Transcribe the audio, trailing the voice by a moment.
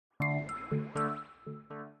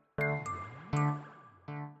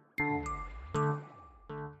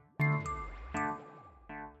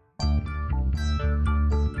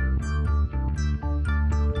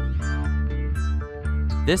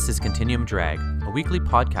This is Continuum Drag, a weekly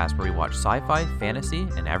podcast where we watch sci-fi, fantasy,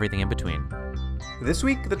 and everything in between. This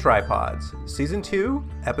week, The Tripods, Season 2,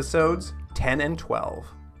 Episodes 10 and 12.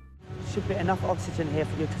 Should be enough oxygen here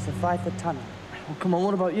for you to survive the tunnel. Oh, come on,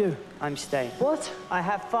 what about you? I'm staying. What? I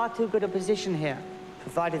have far too good a position here,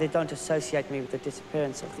 provided they don't associate me with the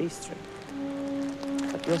disappearance of these three.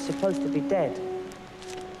 But you're supposed to be dead.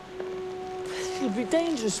 It'd be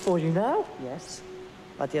dangerous for you now. Yes,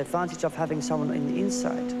 but the advantage of having someone on the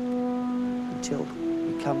inside until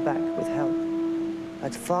you come back with help,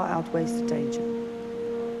 that far outweighs the danger.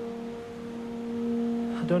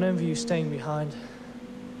 I don't envy you staying behind.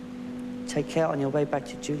 Take care on your way back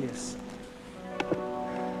to Julius.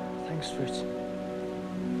 Thanks, Fritz.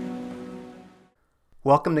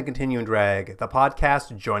 Welcome to Continuum Drag, the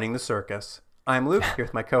podcast joining the circus. I'm Luke, here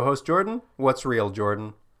with my co-host Jordan. What's real,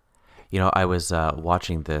 Jordan? You know, I was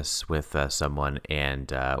watching this with someone,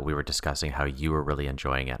 and we were discussing how you were really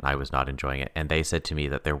enjoying it, and I was not enjoying it. And they said to me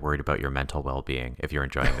that they're worried about your mental well-being if you're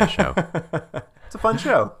enjoying this show. It's a fun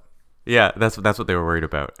show. Yeah, that's what they were worried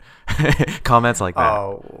about. Comments like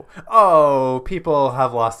that. Oh, people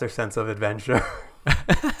have lost their sense of adventure.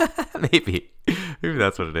 Maybe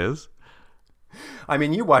that's what it is. I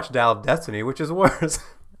mean, you watched Dial of Destiny, which is worse.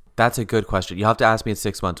 That's a good question. You'll have to ask me in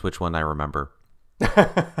 6 months which one I remember.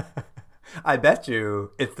 I bet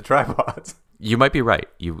you it's the tripods. You might be right.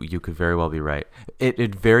 You could very well be right.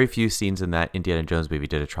 It very few scenes in that Indiana Jones movie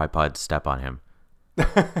did a tripod step on him.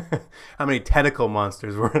 How many tentacle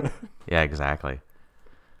monsters were in it? Yeah, exactly.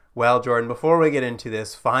 Well, Jordan, before we get into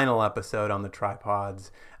this final episode on the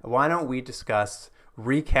tripods, why don't we discuss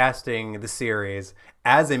recasting the series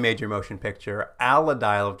as a major motion picture, a la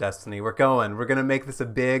Dial of Destiny. We're going to make this a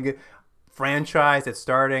big franchise. It's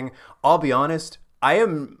starting. I'll be honest, I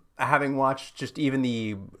am, having watched just even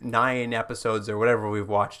the 9 episodes or whatever we've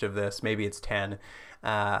watched of this, maybe it's 10,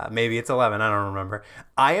 maybe it's 11, I don't remember.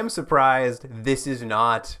 I am surprised this is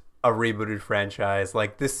not a rebooted franchise.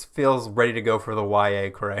 Like, this feels ready to go for the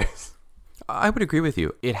YA craze. I would agree with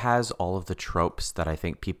you. It has all of the tropes that I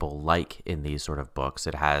think people like in these sort of books.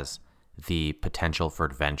 It has the potential for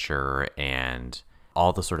adventure and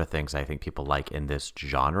all the sort of things I think people like in this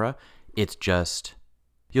genre. It's just,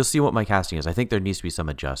 you'll see what my casting is. I think there needs to be some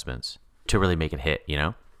adjustments to really make it hit, you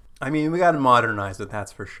know? I mean, we got to modernize it,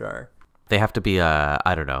 that's for sure. They have to be,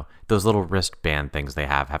 I don't know, those little wristband things they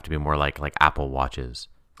have to be more like Apple Watches.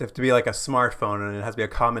 They have to be like a smartphone, and it has to be a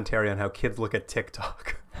commentary on how kids look at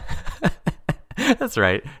TikTok. That's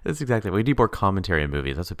right. That's exactly. We need more commentary in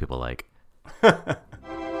movies. That's what people like.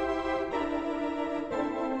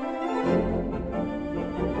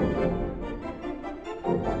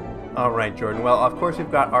 All right, Jordan. Well, of course, we've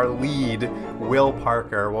got our lead, Will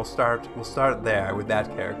Parker. We'll start there with that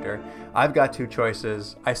character. I've got 2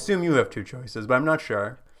 choices. I assume you have 2 choices, but I'm not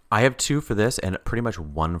sure. I have 2 for this and pretty much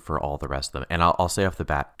 1 for all the rest of them. And I'll say off the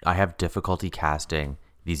bat, I have difficulty casting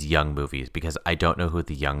these young movies because I don't know who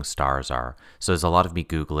the young stars are. So there's a lot of me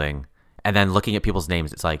Googling and then looking at people's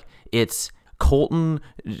names. It's like, it's Colton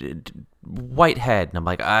Whitehead. And I'm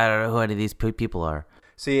like, I don't know who any of these people are.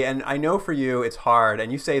 See, and I know for you it's hard,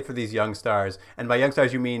 and you say it for these young stars, and by young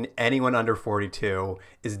stars you mean anyone under 42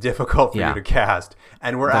 is difficult for you to cast.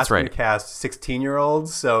 And we're asking to cast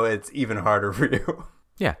 16-year-olds, so it's even harder for you.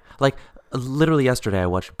 Yeah, like literally yesterday I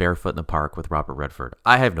watched Barefoot in the Park with Robert Redford.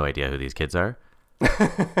 I have no idea who these kids are.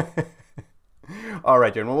 All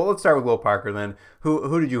right, Jen. Well, let's start with Will Parker then.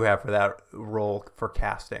 Who did you have for that role for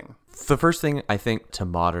casting? The first thing, I think, to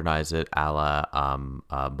modernize it a la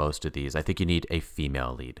most of these, I think you need a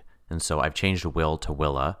female lead. And so I've changed Will to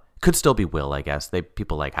Willa. Could still be Will, I guess.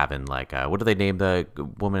 People like having like, what do they name the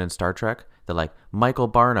woman in Star Trek? They're like, Michael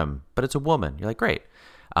Barnum, but it's a woman. You're like, great.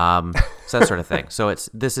 So that sort of thing. So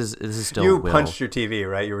this is still You Will. punched your TV,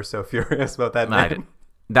 right? You were so furious about that man.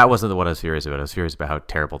 That wasn't what I was furious about. I was furious about how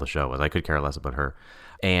terrible the show was. I could care less about her.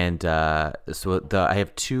 And I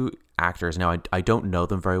have 2 actors. Now, I don't know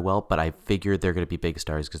them very well, but I figured they're going to be big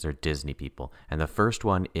stars because they're Disney people. And the first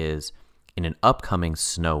one is in an upcoming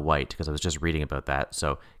Snow White, because I was just reading about that.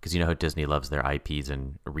 So, because you know how Disney loves their IPs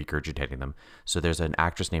and regurgitating them. So there's an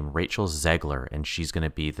actress named Rachel Zegler, and she's going to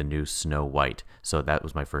be the new Snow White. So that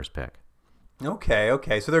was my first pick.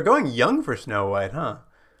 Okay. So they're going young for Snow White, huh?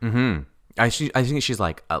 Mm-hmm. I think she's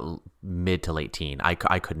like a mid to late teen. I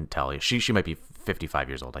couldn't tell you. She might be 55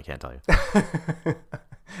 years old. I can't tell you.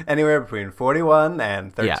 Anywhere between 41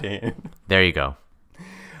 and 13. Yeah. There you go.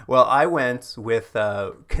 Well, I went with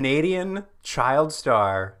Canadian child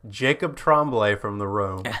star Jacob Tremblay from The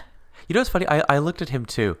Room. You know what's funny? I looked at him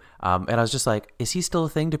too, and I was just like, is he still a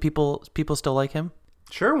thing? Do people still like him?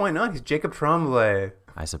 Sure, why not? He's Jacob Tremblay.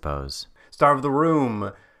 I suppose. Star of the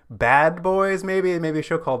Room, Bad Boys, maybe a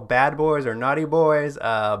show called Bad Boys or Naughty Boys.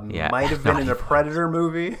 Might have been in a Predator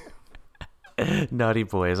movie. Naughty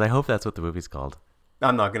Boys. I hope that's what the movie's called.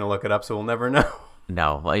 I'm not going to look it up, so we'll never know.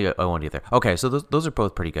 No, I won't either. Okay, so those are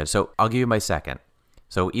both pretty good. So I'll give you my second.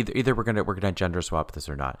 So either we're gonna gender swap this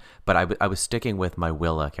or not. But I was sticking with my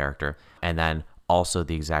Willa character, and then also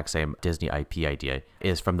the exact same Disney IP idea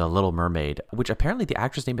is from The Little Mermaid, which apparently the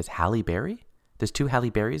actress name is Halle Berry. There's 2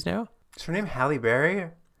 Halle Berrys now. Is her name Halle Berry?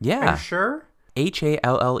 Yeah. Are you sure?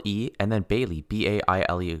 Halle and then Bailey,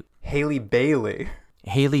 Baile. Haley Bailey.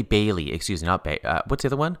 Haley Bailey, excuse me, not what's the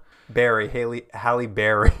other one? Halle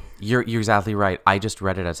Berry. You're exactly right. I just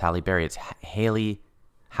read it as Halle Berry. It's Halle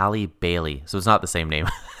Bailey. So it's not the same name.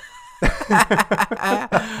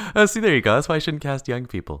 Oh, see, there you go. That's why I shouldn't cast young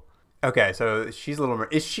people. Okay, so she's a little.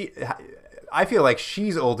 Is she? I feel like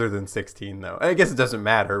she's older than 16, though. I guess it doesn't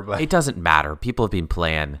matter, but It doesn't matter. People have been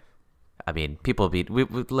playing. I mean, people have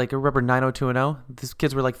been like remember 90210. These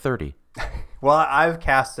kids were like 30. Well, I've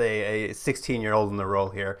cast a 16-year-old in the role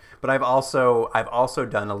here, but I've also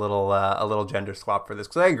done a little gender swap for this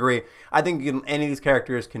because I agree. I think any of these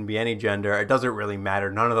characters can be any gender. It doesn't really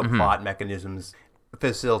matter. None of the plot mechanisms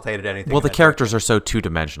facilitated anything. Well, the characters are so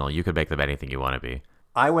two-dimensional. You could make them anything you want to be.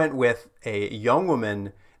 I went with a young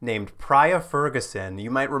woman named Priya Ferguson.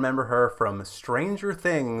 You might remember her from Stranger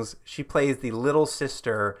Things. She plays the little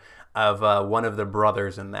sister of one of the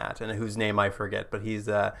brothers in that, and whose name I forget. But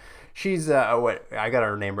she's what I got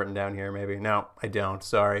her name written down here. Maybe no, I don't.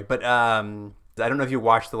 Sorry, but I don't know if you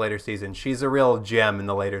watched the later season. She's a real gem in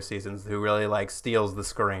the later seasons who really like steals the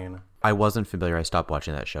screen. I wasn't familiar. I stopped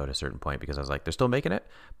watching that show at a certain point because I was like, they're still making it.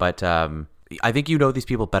 But I think you know these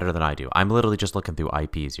people better than I do. I'm literally just looking through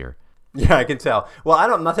IPs here. Yeah, I can tell. Well,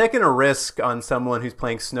 I'm not taking a risk on someone who's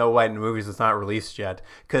playing Snow White in movies that's not released yet.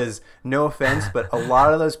 Because, no offense, but a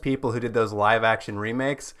lot of those people who did those live-action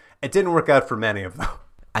remakes, it didn't work out for many of them.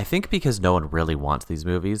 I think because no one really wants these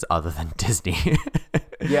movies other than Disney.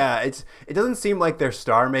 Yeah, it doesn't seem like they're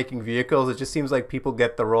star-making vehicles. It just seems like people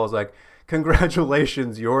get the roles like,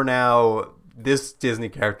 congratulations, you're now this Disney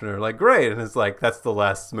character. And they're like, great. And it's like, that's the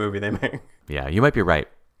last movie they make. Yeah, you might be right.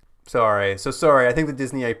 Sorry. I think the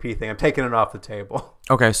Disney IP thing, I'm taking it off the table.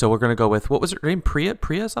 Okay, so we're gonna go with, what was her name?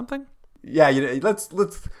 Priya something? Yeah,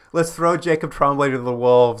 let's throw Jacob Tremblay to the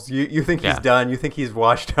wolves. You think he's done? You think he's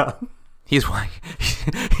washed up? He's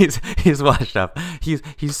washed up.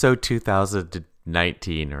 He's so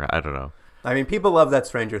 2019, or I don't know. I mean, people love that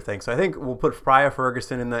Stranger Thing, so I think we'll put Priya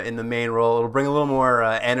Ferguson in the main role. It'll bring a little more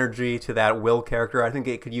energy to that Will character. I think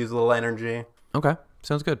it could use a little energy. Okay,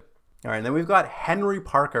 sounds good. All right, and then we've got Henry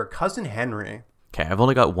Parker, Cousin Henry. Okay, I've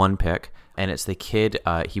only got one pick, and it's the kid.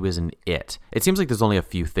 He was in It. It seems like there's only a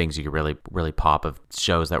few things you could really pop of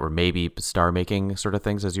shows that were maybe star-making sort of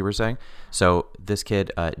things, as you were saying. So this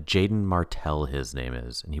kid, Jaden Martell, his name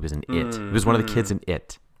is, and he was in It. He was one of the kids in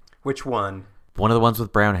It. Which one? One of the ones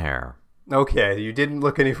with brown hair. Okay, you didn't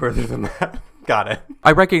look any further than that. Got it.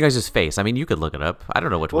 I recognize his face. I mean, you could look it up. I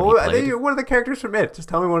don't know which one he played. What are the characters from It? Just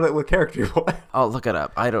tell me what character you play. I'll look it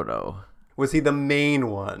up. I don't know. Was he the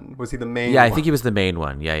main one? Yeah, I think he was the main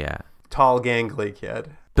one. Yeah. Tall, gangly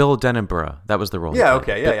kid. Bill Denenborough. That was the role. Yeah,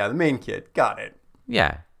 okay. Yeah, the main kid. Got it.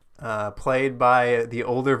 Yeah. Played by the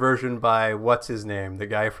older version by, what's his name? The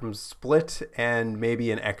guy from Split and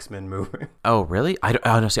maybe an X-Men movie. Oh, really?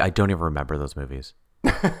 Honestly, I don't even remember those movies.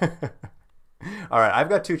 All right, I've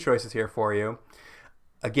got two choices here for you.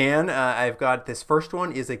 Again, I've got this first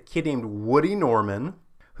one is a kid named Woody Norman,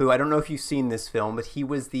 who I don't know if you've seen this film, but he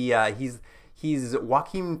was the he's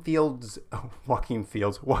Joaquin Phoenix's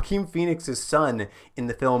son in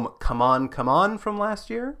the film Come On, Come On from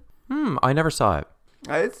last year. I never saw it.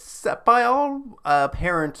 It's by all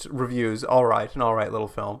apparent reviews, an all right little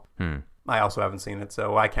film. I also haven't seen it,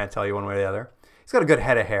 so I can't tell you one way or the other. He's got a good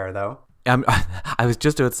head of hair, though. I was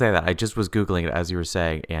just about to say that. I just was Googling it as you were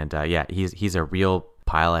saying, and he's a real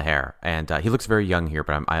pile of hair, and he looks very young here,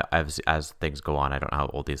 but as things go on, I don't know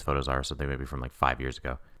how old these photos are, so they may be from like 5 years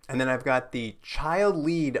ago. And then I've got the child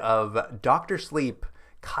lead of Dr. Sleep,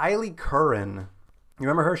 Kylie Curran. You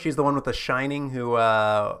remember her? She's the one with the Shining, who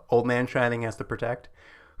Old Man Shining has to protect.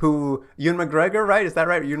 Who, Ewan McGregor, right? Is that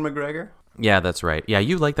right? Ewan McGregor? Yeah, that's right. Yeah,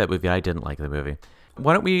 you like that movie. I didn't like the movie.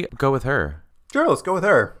 Why don't we go with her? Sure, let's go with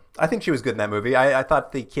her. I think she was good in that movie. I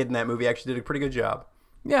thought the kid in that movie actually did a pretty good job.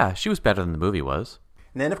 Yeah, she was better than the movie was.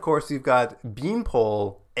 And then, of course, you've got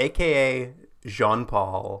Beanpole, a.k.a.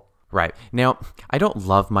 Jean-Paul, Right. Now, I don't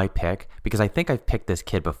love my pick because I think I've picked this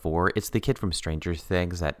kid before. It's the kid from Stranger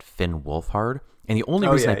Things, that Finn Wolfhard. And the only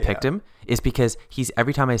reason I picked him is because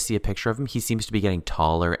every time I see a picture of him, he seems to be getting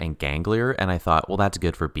taller and ganglier. And I thought, well, that's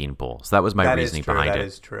good for Beanpole. So that was my reasoning behind it. That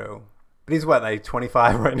is true. But he's what, like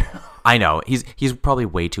 25 right now? I know. He's probably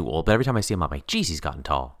way too old. But every time I see him, I'm like, geez, he's gotten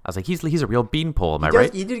tall. I was like, he's a real Beanpole. Am I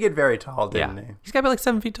right? He did get very tall, didn't he? He's got to be like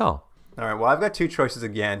 7 feet tall. All right. Well, I've got two choices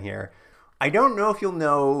again here. I don't know if you'll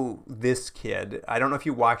know this kid. I don't know if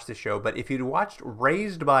you watched the show, but if you'd watched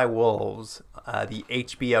Raised by Wolves, the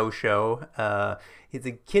HBO show, it's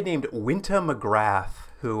a kid named Winta McGrath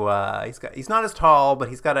who he's not as tall, but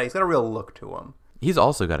he's got a real look to him. He's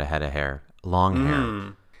also got a head of hair, long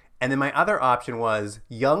hair. And then my other option was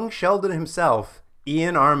young Sheldon himself,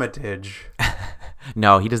 Ian Armitage.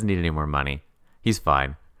 No, he doesn't need any more money. He's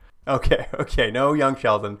fine. Okay, no young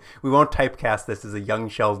Sheldon. We won't typecast this as a young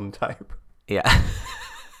Sheldon type. Yeah.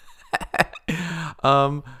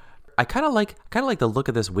 I kind of like the look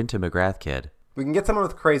of this Winta McGrath kid. We can get someone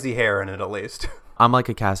with crazy hair in it at least. I'm like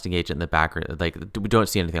a casting agent in the background. Like, we don't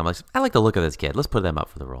see anything. I'm like, I like the look of this kid. Let's put them up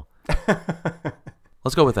for the role.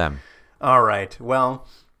 Let's go with them. All right. Well,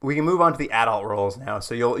 we can move on to the adult roles now.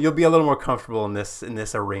 So you'll be a little more comfortable in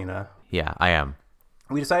this arena. Yeah, I am.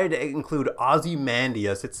 We decided to include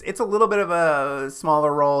Ozymandias. It's a little bit of a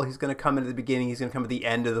smaller role. He's going to come in at the beginning. He's going to come at the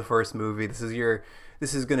end of the first movie. This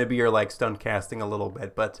is going to be your like stunt casting a little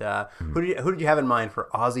bit. But who did you have in mind for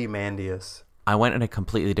Ozymandias? I went in a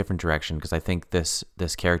completely different direction because I think this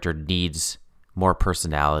character needs more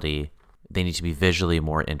personality. They need to be visually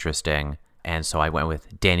more interesting, and so I went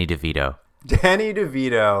with Danny DeVito. Danny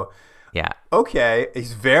DeVito. Yeah. Okay,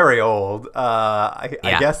 he's very old. I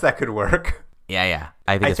guess that could work. Yeah.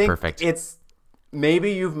 I think it's perfect. It's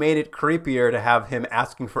maybe you've made it creepier to have him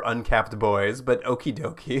asking for uncapped boys, but okie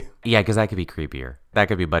dokie. Yeah, because that could be creepier. That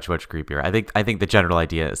could be much, much creepier. I think the general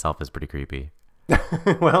idea itself is pretty creepy.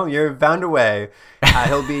 Well, you're found a way.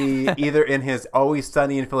 He'll be either in his Always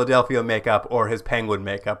Sunny in Philadelphia makeup or his penguin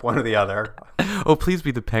makeup, one or the other. Oh, please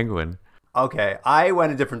be the penguin. Okay, I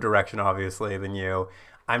went a different direction, obviously, than you.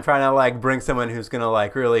 I'm trying to like bring someone who's gonna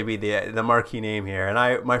like really be the marquee name here,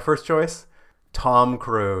 and my first choice, Tom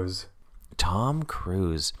Cruise. Tom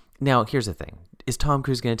Cruise. Now, here's the thing: is Tom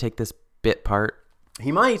Cruise gonna take this bit part?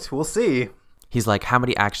 He might. We'll see. He's like, how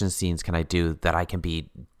many action scenes can I do that I can be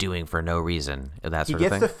doing for no reason? That sort of thing. He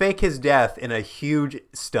gets to fake his death in a huge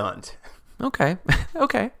stunt. Okay.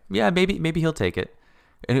 Yeah, maybe he'll take it.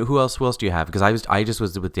 And who else do you have? Because I just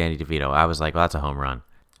was with Danny DeVito. I was like, well, that's a home run.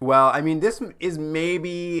 Well, I mean, this is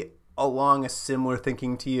maybe along a similar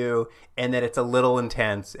thinking to you, and that it's a little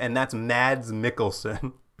intense, and that's Mads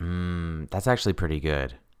Mikkelsen. That's actually pretty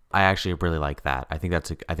good. I actually really like that. I think that's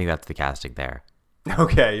the casting there.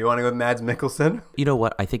 Okay, you want to go with Mads Mikkelsen? You know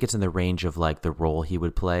what? I think it's in the range of like the role he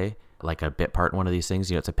would play, like a bit part in one of these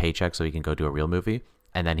things. You know, it's a paycheck, so he can go do a real movie,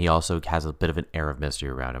 and then he also has a bit of an air of mystery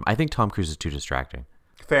around him. I think Tom Cruise is too distracting.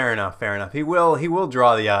 Fair enough. He will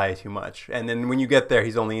draw the eye too much, and then when you get there,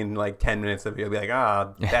 he's only in like 10 minutes of it. You'll be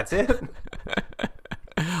like, that's it.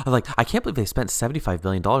 I'm like, I can't believe they spent $75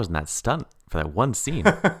 million in that stunt for that one scene.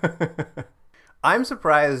 I'm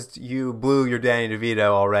surprised you blew your Danny DeVito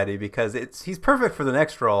already because he's perfect for the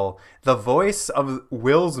next role, the voice of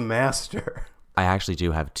Will's master. I actually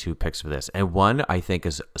do have two picks for this, and one I think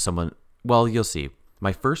is someone. Well, you'll see.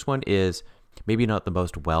 My first one is maybe not the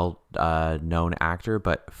most well-known actor,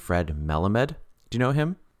 but Fred Melamed. Do you know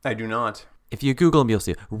him? I do not. If you Google him, you'll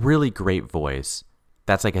see really great voice.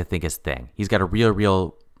 That's like I think his thing. He's got a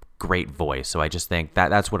real great voice. So I just think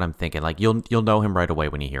that's what I'm thinking. Like you'll know him right away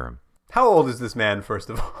when you hear him. How old is this man, first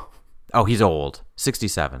of all? Oh, he's old.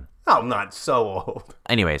 67. Oh, not so old.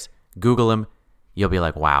 Anyways, Google him. You'll be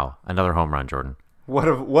like, wow, another home run, Jordan. What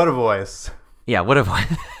a voice. Yeah, what a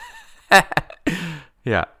voice.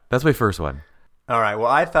 Yeah, that's my first one. All right,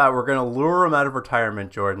 well, I thought we're going to lure him out of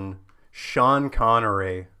retirement, Jordan. Sean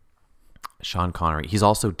Connery. Sean Connery. He's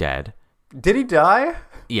also dead. Did he die?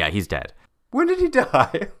 Yeah, he's dead. When did he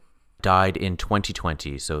die? Died in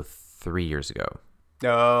 2020, so 3 years ago.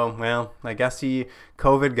 Oh, well, I guess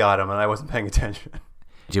COVID got him and I wasn't paying attention.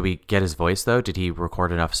 Did we get his voice, though? Did he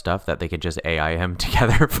record enough stuff that they could just AI him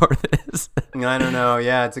together for this? I don't know.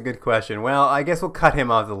 Yeah, it's a good question. Well, I guess we'll cut him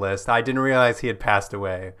off the list. I didn't realize he had passed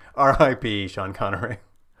away. R.I.P. Sean Connery.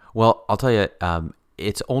 Well, I'll tell you,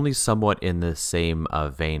 it's only somewhat in the same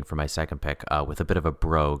vein for my second pick, with a bit of a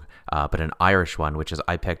brogue, but an Irish one, which is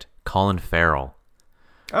I picked Colin Farrell.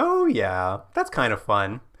 Oh, yeah. That's kind of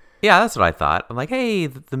fun. Yeah, that's what I thought. I'm like, hey,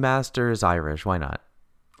 the master is Irish. Why not?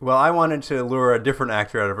 Well, I wanted to lure a different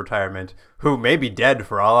actor out of retirement who may be dead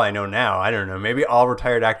for all I know now. I don't know. Maybe all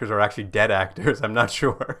retired actors are actually dead actors. I'm not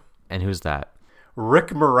sure. And who's that? Rick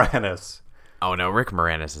Moranis. Oh, no, Rick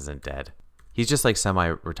Moranis isn't dead. He's just like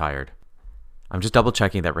semi-retired. I'm just double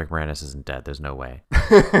checking that Rick Moranis isn't dead. There's no way.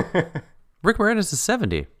 Rick Moranis is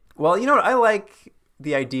 70. Well, you know what? I like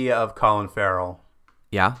the idea of Colin Farrell.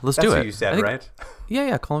 Yeah, let's That's do it. what you said, right?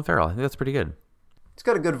 Yeah, Colin Farrell. I think that's pretty good. He's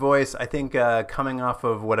got a good voice. I think coming off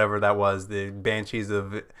of whatever that was, the Banshees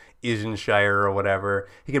of Inisherin or whatever,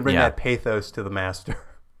 he can bring that pathos to the master.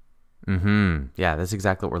 Mm-hmm. Yeah, that's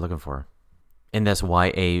exactly what we're looking for in this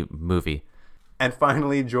YA movie. And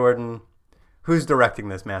finally, Jordan, who's directing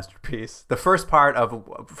this masterpiece? The first part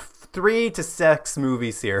of 3 to 6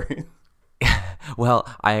 movie series. Well,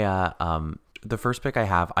 the first pick I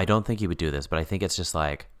have, I don't think he would do this, but I think it's just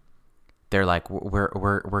like they're like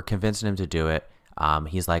we're convincing him to do it.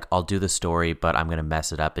 He's like, I'll do the story, but I'm gonna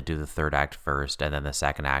mess it up and do the third act first, and then the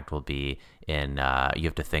second act will be in. You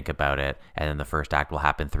have to think about it, and then the first act will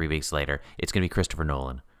happen 3 weeks later. It's gonna be Christopher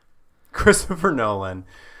Nolan. Christopher Nolan.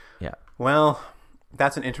 Yeah. Well,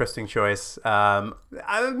 that's an interesting choice. I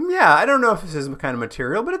don't know if this is the kind of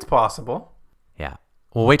material, but it's possible. Yeah.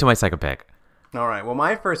 Well, wait till my second pick. All right. Well,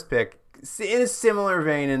 my first pick, in a similar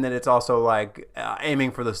vein in that it's also like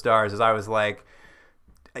aiming for the stars, as I was like,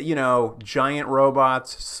 you know, giant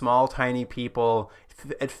robots, small, tiny people.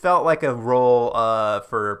 It felt like a role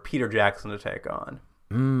for Peter Jackson to take on.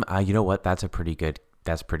 You know what? That's pretty good.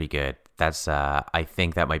 That's I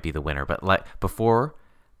think that might be the winner. But before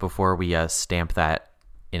we stamp that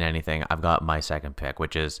in anything, I've got my second pick,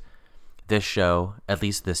 which is this show. At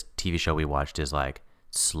least this TV show we watched is like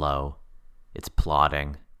slow. It's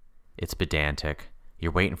plodding. It's pedantic.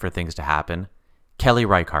 You're waiting for things to happen. Kelly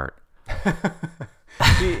Reichardt.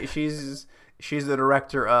 She's the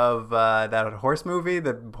director of that horse movie,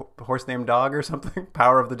 the horse named Dog or something.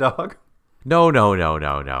 Power of the Dog. No.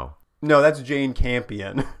 No, that's Jane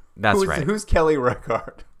Campion. That's right. Who's Kelly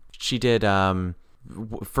Reichardt? She did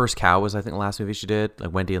First Cow was I think the last movie she did,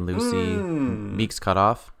 like Wendy and Lucy, Meek's Cut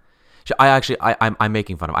Off. I'm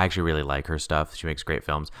making fun of. I actually really like her stuff. She makes great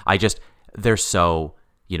films. They're so,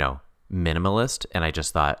 you know, minimalist, and I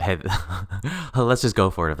just thought, hey, let's just go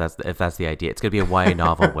for it if that's the idea. It's gonna be a YA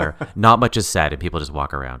novel where not much is said and people just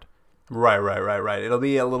walk around. Right. It'll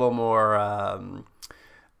be a little more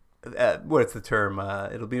what's the term?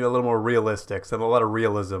 It'll be a little more realistic, so a lot of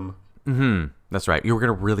realism. That's right. You're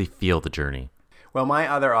gonna really feel the journey. Well, my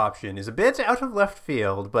other option is a bit out of left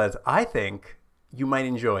field, but I think you might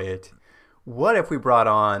enjoy it. What if we brought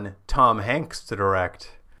on Tom Hanks to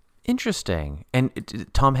direct? Interesting. And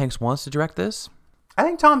Tom Hanks wants to direct this? I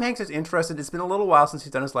think Tom Hanks is interested. It's been a little while since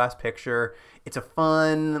he's done his last picture. It's a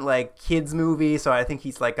fun, like, kids movie, so I think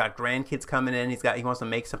he's like got grandkids coming in. He wants to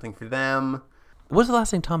make something for them. What's the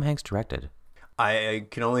last thing Tom Hanks directed? I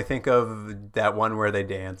can only think of that one where they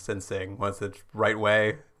dance and sing. What's the right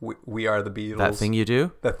way? We Are the Beatles. That Thing You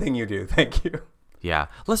Do? That Thing You Do. Thank you. Yeah.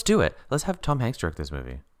 Let's do it. Let's have Tom Hanks direct this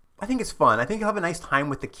movie. I think it's fun. I think he'll have a nice time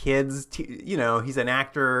with the kids. You know, he's an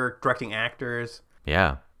actor directing actors.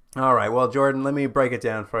 Yeah. All right. Well, Jordan, let me break it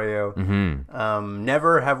down for you.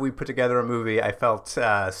 Never have we put together a movie I felt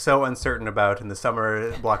so uncertain about in the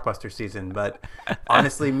summer blockbuster season. But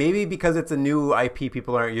honestly, maybe because it's a new IP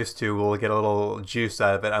people aren't used to, we'll get a little juice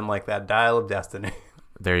out of it, unlike that Dial of Destiny.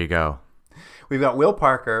 There you go. We've got Will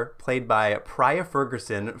Parker, played by Priya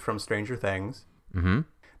Ferguson from Stranger Things. Mm-hmm.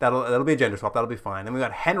 That'll be a gender swap. That'll be fine. Then we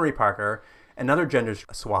got Henry Parker, another gender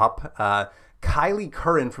swap. Kylie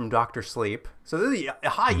Curran from Doctor Sleep. So this is a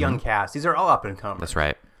high young cast. These are all up and coming. That's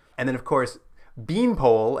right. And then, of course,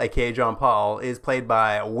 Beanpole, a.k.a. John Paul, is played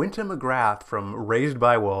by Wynton McGrath from Raised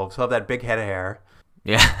by Wolves. He'll have that big head of hair.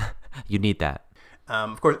 Yeah, you need that.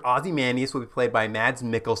 Of course, Ozymandias will be played by Mads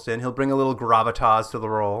Mikkelsen. He'll bring a little gravitas to the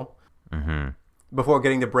role. Mm-hmm. Before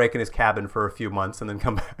getting to break in his cabin for a few months and then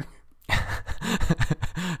come back.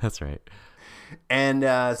 That's right. And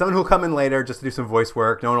someone who'll come in later just to do some voice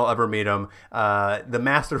work. No one will ever meet him. The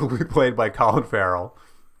master will be played by Colin Farrell.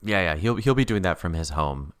 Yeah. He'll be doing that from his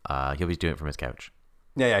home. He'll be doing it from his couch.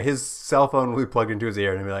 Yeah. His cell phone will be plugged into his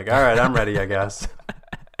ear and he'll be like, all right, I'm ready, I guess.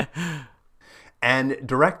 And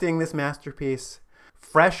directing this masterpiece,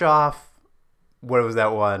 fresh off, what was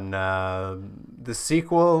that one? The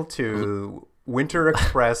sequel to Winter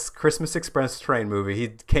Express, Christmas Express train movie. He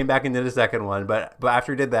came back and did a second one, but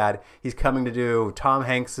after he did that, he's coming to do Tom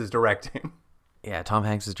Hanks' directing. Yeah, Tom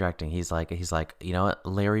Hanks is directing. He's like, you know what?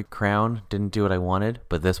 Larry Crown didn't do what I wanted,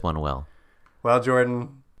 but this one will. Well,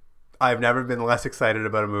 Jordan, I've never been less excited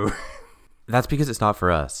about a movie. That's because it's not for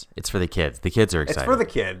us. It's for the kids. The kids are excited. It's for the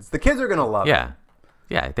kids. The kids are going to love it.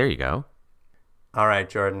 Yeah, there you go. All right,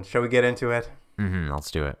 Jordan, shall we get into it?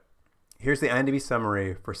 Let's do it. Here's the IMDb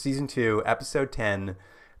summary for Season 2, Episode 10,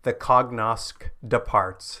 The Cognosk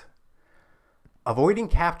Departs. Avoiding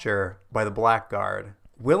capture by the Blackguard,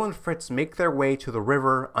 Will and Fritz make their way to the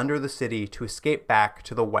river under the city to escape back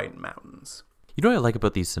to the White Mountains. You know what I like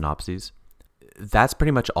about these synopses? That's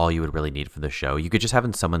pretty much all you would really need for the show. You could just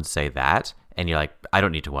have someone say that, and you're like, I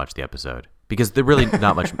don't need to watch the episode. Because there really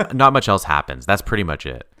not much else happens. That's pretty much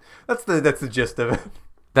it. That's the gist of it.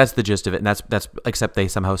 That's the gist of it, and that's except they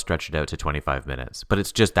somehow stretch it out to 25 minutes. But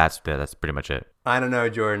it's just that's pretty much it. I don't know,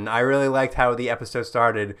 Jordan. I really liked how the episode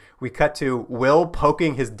started. We cut to Will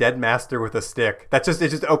poking his dead master with a stick. It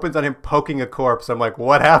just opens on him poking a corpse. I'm like,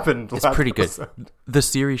 what happened? It's pretty episode? Good. The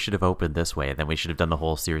series should have opened this way, and then we should have done the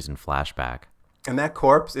whole series in flashback. And that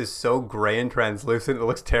corpse is so gray and translucent; it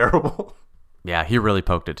looks terrible. Yeah, he really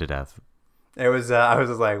poked it to death. It was. I was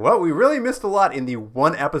just like, well, we really missed a lot in the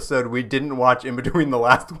one episode we didn't watch in between the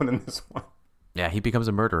last one and this one. Yeah, he becomes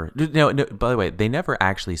a murderer. No, by the way, they never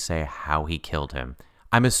actually say how he killed him.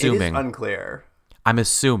 I'm assuming. It is unclear. I'm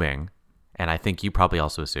assuming, and I think you probably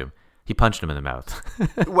also assume, he punched him in the mouth.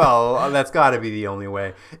 Well, that's got to be the only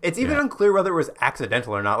way. It's even unclear whether it was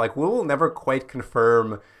accidental or not. Like, Will never quite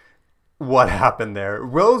confirm what happened there.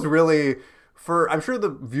 Will's really... I'm sure the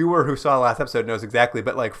viewer who saw the last episode knows exactly,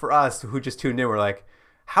 but like for us who just tuned in, we're like,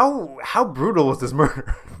 how brutal was this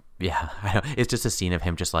murder? Yeah, I know. It's just a scene of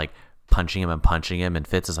him just like punching him, and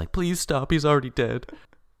Fitz is like, please stop, he's already dead.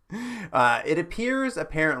 It appears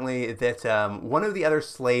apparently that one of the other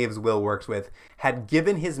slaves Will works with had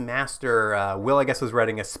given his master, Will I guess was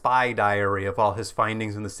writing a spy diary of all his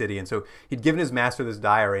findings in the city, and so he'd given his master this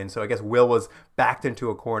diary, and so I guess Will was backed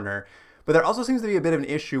into a corner. But there also seems to be a bit of an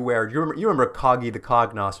issue where you remember Coggy the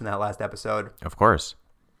Cognos from that last episode. Of course.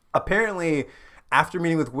 Apparently, after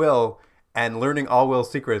meeting with Will and learning all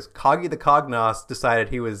Will's secrets, Coggy the Cognos decided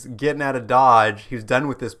he was getting out of Dodge. He was done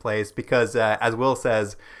with this place because, as Will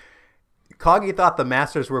says, Coggy thought the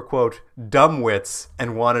masters were, quote, dumbwits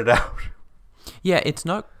and wanted out. Yeah, it's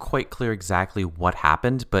not quite clear exactly what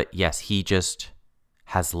happened, but yes, he just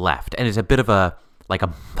has left. And it's a bit of a... like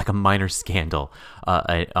a minor scandal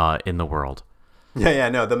in the world. Yeah,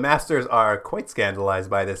 no, the masters are quite scandalized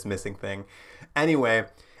by this missing thing. Anyway,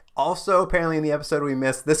 also apparently in the episode we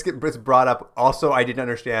missed, this gets brought up, also I didn't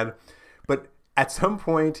understand, but at some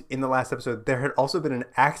point in the last episode, there had also been an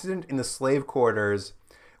accident in the slave quarters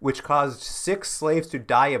which caused 6 slaves to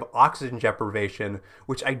die of oxygen deprivation,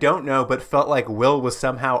 which I don't know, but felt like Will was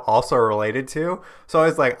somehow also related to. So I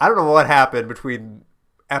was like, I don't know what happened between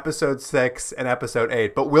episode 6 and episode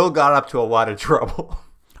 8, but Will got up to a lot of trouble.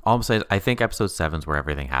 All I'm saying is, I think episode 7's where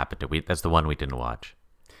everything happened. That's the one we didn't watch.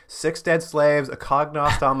 6 dead slaves, a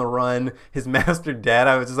cognost on the run, his master dead.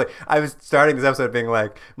 I was starting this episode being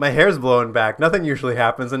like, my hair's blowing back. Nothing usually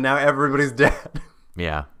happens, and now everybody's dead.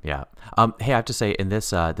 Yeah. Hey, I have to say, in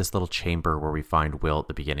this little chamber where we find Will at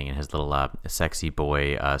the beginning in his little sexy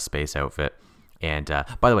boy space outfit, and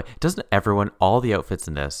by the way, doesn't everyone, all the outfits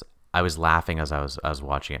in this, I was laughing as I was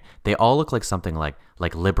watching it. They all look like something like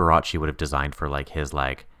Liberace would have designed for like his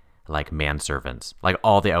like manservants. Like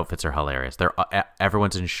all the outfits are hilarious.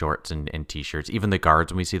 Everyone's in shorts and t-shirts. Even the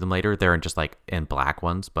guards, when we see them later, they're in just like in black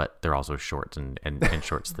ones, but they're also shorts and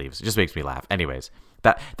short sleeves. It just makes me laugh. Anyways,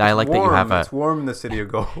 that I like warm. That you have it's warm in the city of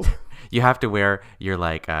gold. You have to wear your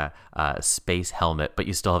like space helmet, but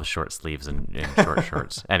you still have short sleeves and short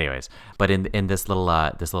shorts. Anyways, but in this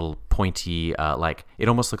little pointy like, it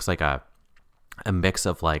almost looks like a mix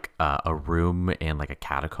of like a room and like a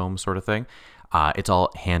catacomb sort of thing. It's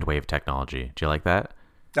all hand wave technology. Do you like that?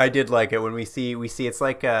 I did like it when we see it's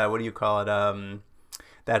like what do you call it?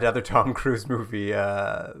 That other Tom Cruise movie,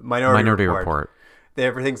 Minority Report.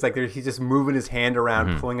 Everything's like he's just moving his hand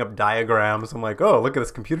around, pulling up diagrams. I'm like, oh, look at this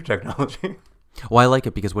computer technology. Well, I like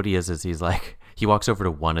it because what he is he's like, he walks over to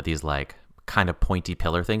one of these like kind of pointy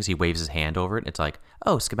pillar things. He waves his hand over it. It's like,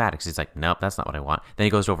 oh, schematics. He's like, nope, that's not what I want. Then he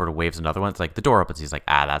goes over to waves another one. It's like the door opens. He's like,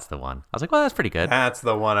 that's the one. I was like, well, that's pretty good. That's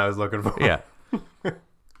the one I was looking for. Yeah.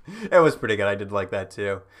 It was pretty good. I did like that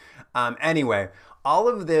too. Anyway, all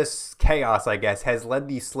of this chaos, I guess, has led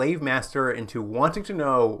the slave master into wanting to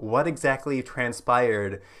know what exactly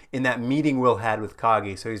transpired in that meeting Will had with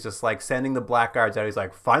Coggy. So he's just like sending the blackguards out. He's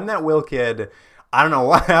like, find that Will kid. I don't know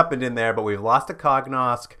what happened in there, but we've lost a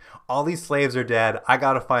cognosk. All these slaves are dead. I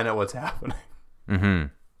got to find out what's happening.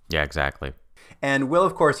 Mm-hmm. Yeah, exactly. And Will,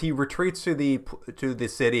 of course, he retreats to the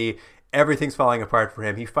city. Everything's falling apart for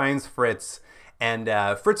him. He finds Fritz. And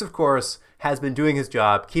Fritz, of course, has been doing his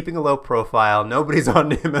job, keeping a low profile. Nobody's on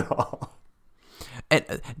him at all.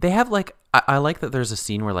 And they have like, I like that there's a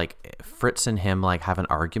scene where like Fritz and him like have an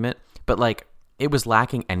argument, but like it was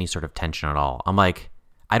lacking any sort of tension at all. I'm like,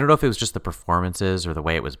 I don't know if it was just the performances or the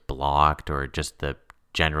way it was blocked or just the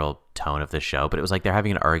general tone of the show, but it was like they're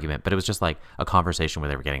having an argument, but it was just like a conversation where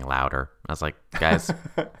they were getting louder. I was like, guys,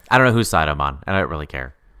 I don't know whose side I'm on, and I don't really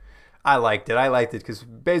care. I liked it because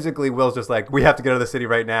basically Will's just like, we have to get out of the city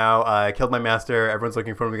right now. I killed my master. Everyone's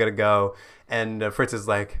looking for him. We got to go. And Fritz is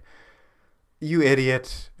like, you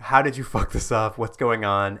idiot. How did you fuck this up? What's going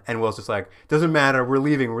on? And Will's just like, doesn't matter. We're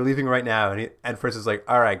leaving. We're leaving right now. And Fritz is like,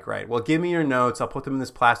 all right, great. Well, give me your notes. I'll put them in this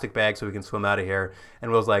plastic bag so we can swim out of here. And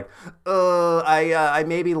Will's like, I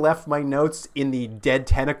maybe left my notes in the dead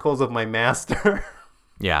tentacles of my master.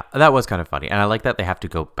 Yeah, that was kind of funny. And I like that they have to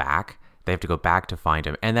go back. They have to go back to find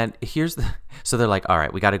him. And then so they're like, all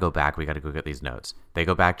right, we got to go back. We got to go get these notes. They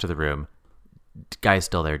go back to the room. Guy's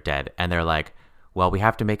still there dead. And they're like, well, we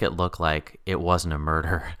have to make it look like it wasn't a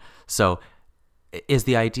murder. So is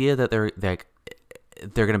the idea that they're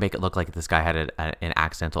going to make it look like this guy had an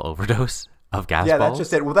accidental overdose of gas balls? Yeah, that's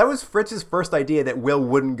just it. Well, that was Fritz's first idea that Will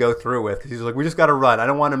wouldn't go through with, because he's like, we just got to run. I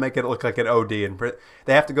don't want to make it look like an OD. And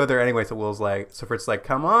they have to go there anyway. So Fritz's like,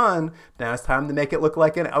 come on, now it's time to make it look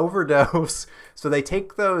like an overdose. So they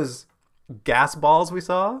take those gas balls we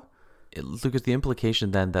saw. Lucas, the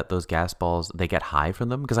implication then that those gas balls, they get high from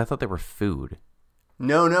them? Because I thought they were food.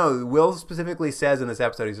 No. Will specifically says in this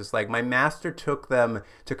episode, he's just like, my master took them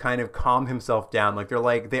to kind of calm himself down.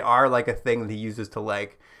 Like they are like a thing that he uses to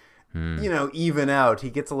like, even out. He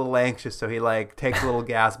gets a little anxious, so he like takes a little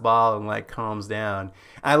gas ball and like calms down.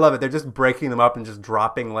 I love it. They're just breaking them up and just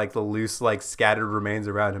dropping like the loose, like scattered remains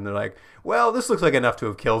around him. They're like, well, this looks like enough to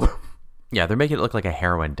have killed him. Yeah, they're making it look like a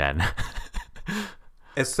heroin den.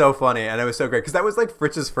 It's so funny, and it was so great, because that was like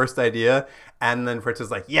Fritz's first idea, and then Fritz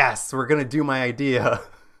was like, yes, we're going to do my idea.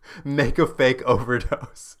 Make a fake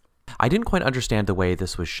overdose. I didn't quite understand the way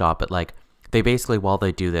this was shot, but like they basically, while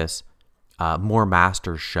they do this, more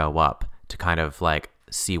masters show up to kind of like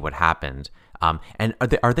see what happened. And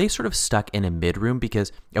are they sort of stuck in a mid room?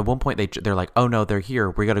 Because at one point they're like, oh no, they're here.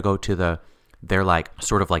 We got to go to they're like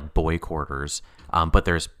sort of like boy quarters. But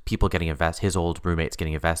there's people getting his old roommates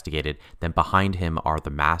getting investigated. Then behind him are the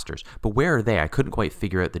masters. But where are they? I couldn't quite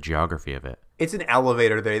figure out the geography of it. It's an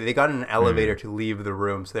elevator. They got in an elevator to leave the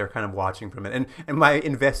room, so they're kind of watching from it. And by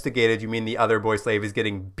investigated, you mean the other boy slave is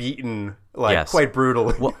getting beaten quite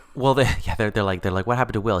brutally. Well, they're like, what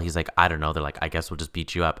happened to Will? He's like, I don't know. They're like, I guess we'll just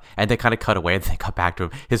beat you up. And they kind of cut away and they cut back to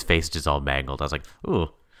him. His face just all mangled. I was like, ooh,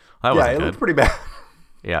 that wasn't good. It looked pretty bad.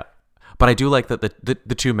 Yeah. But I do like that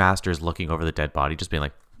the two masters looking over the dead body, just being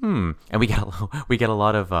like, and we get a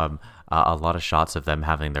lot of shots of them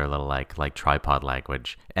having their little like tripod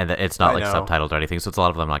language, and it's not like subtitled or anything, so it's a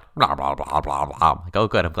lot of them like blah blah blah blah blah. Like, oh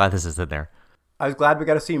good, I'm glad this is in there. I was glad we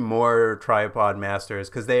got to see more tripod masters,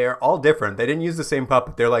 because they are all different. They didn't use the same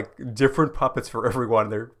puppet. They're like different puppets for everyone.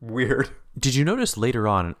 They're weird. Did you notice later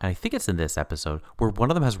on, and I think it's in this episode, where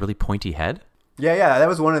one of them has a really pointy head? Yeah, that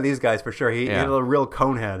was one of these guys for sure. He had a real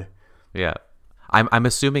cone head. Yeah. I'm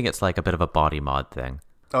assuming it's like a bit of a body mod thing.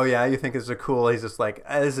 Oh, yeah? You think it's a cool... He's just like,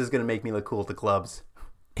 this is going to make me look cool at the clubs.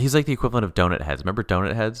 He's like the equivalent of donut heads. Remember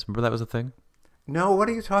donut heads? Remember that was a thing? No, what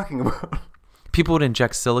are you talking about? People would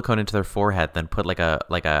inject silicone into their forehead, then put like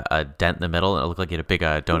a dent in the middle, and it looked like you had a big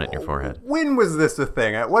donut in your forehead. When was this a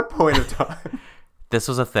thing? At what point of time? This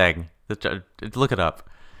was a thing. Look it up.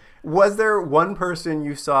 Was there one person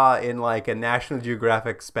you saw in like a National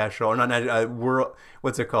Geographic special, or not world?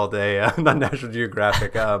 What's it called? Not National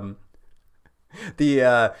Geographic.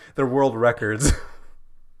 The world records.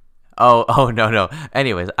 Oh no.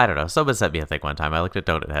 Anyways, I don't know. Someone sent me a thing one time. I looked at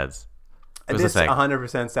donut heads. This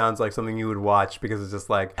 100% sounds like something you would watch, because it's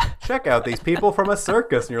just like, check out these people from a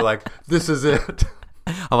circus, and you're like, this is it.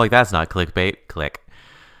 I'm like, that's not clickbait. Click.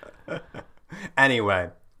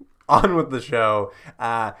 Anyway. On with the show.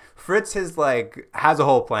 Fritz has a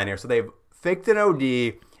whole plan here. So they've faked an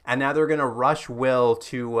OD, and now they're going to rush Will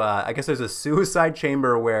to, I guess there's a suicide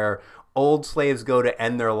chamber where old slaves go to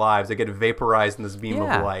end their lives. They get vaporized in this beam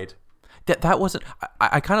of light. That wasn't,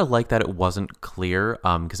 I kind of like that it wasn't clear,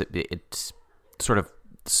 because it's sort of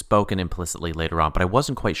spoken implicitly later on, but I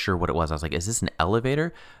wasn't quite sure what it was. I was like, is this an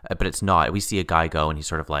elevator? But it's not. We see a guy go, and he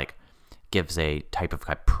sort of like gives a type of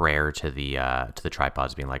prayer to the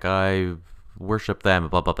tripods, being like, I worship them,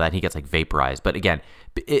 blah, blah, blah, and he gets like vaporized. But again,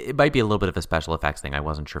 it might be a little bit of a special effects thing. I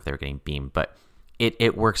wasn't sure if they were getting beamed, but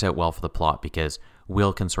it works out well for the plot, because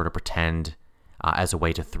Will can sort of pretend as a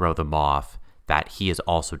way to throw them off that he has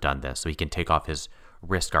also done this. So he can take off his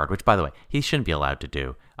wrist guard, which, by the way, he shouldn't be allowed to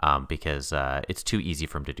do, because it's too easy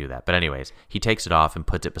for him to do that. But anyways, he takes it off and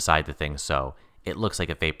puts it beside the thing, so it looks like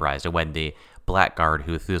it vaporized. And when the blackguard,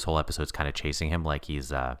 who through this whole episode is kind of chasing him like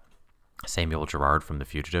he's Samuel Gerard from The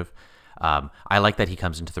Fugitive, I like that he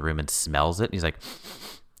comes into the room and smells it. And he's like,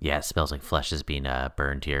 yeah, it smells like flesh is being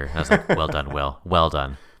burned here. And I was like, well done, Will. Well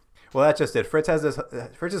done. Well, that's just it.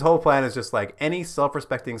 Fritz's whole plan is just like any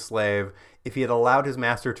self-respecting slave, if he had allowed his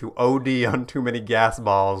master to OD on too many gas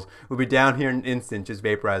balls, would be down here in an instant just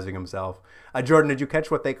vaporizing himself. Jordan, did you catch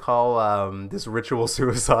what they call this ritual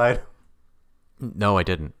suicide? No, I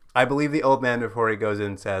didn't. I believe the old man, before he goes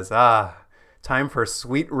in, says, time for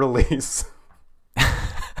sweet release.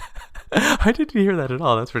 I didn't hear that at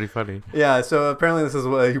all. That's pretty funny. Yeah, so apparently this is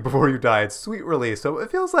before you die. It's sweet release. So it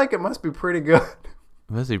feels like it must be pretty good.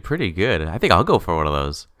 It must be pretty good. I think I'll go for one of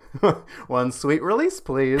those. One sweet release,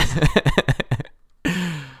 please.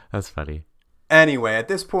 That's funny. Anyway, at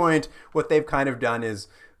this point, what they've kind of done is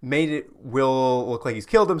made it Will look like he's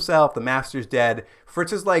killed himself. The master's dead.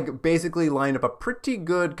 Fritz is like basically lined up a pretty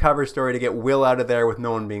good cover story to get Will out of there with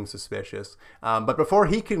no one being suspicious. But before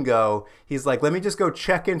he can go, he's like, let me just go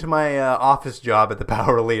check into my office job at the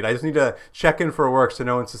Power Elite. I just need to check in for work so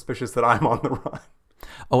no one's suspicious that I'm on the run.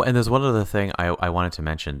 Oh, and there's one other thing I wanted to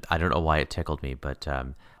mention. I don't know why it tickled me, but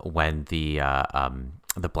when the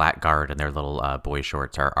blackguard and their little boy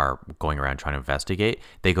shorts are going around trying to investigate,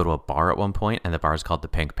 they go to a bar at one point, and the bar is called the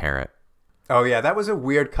Pink Parrot. Oh, yeah, that was a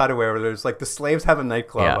weird cutaway where there's like the slaves have a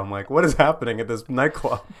nightclub. Yeah. I'm like, what is happening at this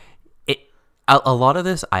nightclub? A lot of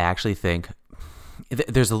this, I actually think,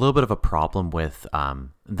 there's a little bit of a problem with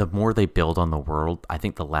the more they build on the world, I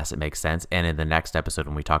think the less it makes sense. And in the next episode,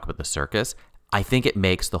 when we talk about the circus, I think it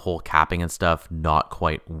makes the whole capping and stuff not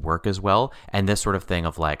quite work as well. And this sort of thing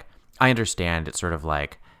of like, I understand it's sort of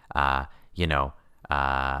like, bread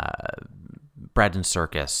and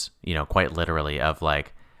circus, quite literally of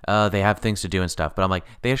like, they have things to do and stuff. But I'm like,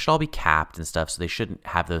 they should all be capped and stuff. So they shouldn't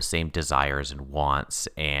have those same desires and wants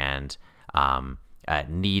and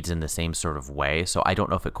needs in the same sort of way. So I don't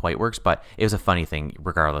know if it quite works, but it was a funny thing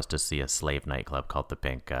regardless to see a slave nightclub called the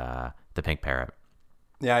Pink Parrot.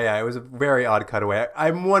 Yeah, it was a very odd cutaway.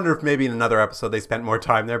 I wonder if maybe in another episode they spent more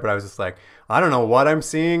time there, but I was just like, I don't know what I'm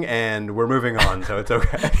seeing, and we're moving on, so it's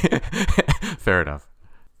okay. Fair enough.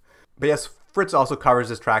 But yes, Fritz also covers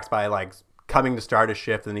his tracks by like coming to start his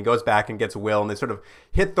shift, and he goes back and gets Will, and they sort of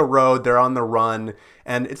hit the road. They're on the run,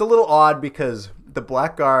 and it's a little odd because the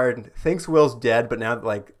blackguard thinks Will's dead, but now,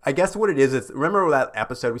 like, I guess what it is, remember that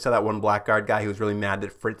episode we saw that one blackguard guy who was really mad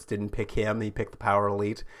that Fritz didn't pick him, he picked the Power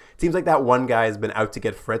Elite. It seems like that one guy has been out to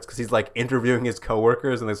get Fritz because he's like interviewing his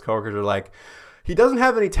coworkers, and his coworkers are like, he doesn't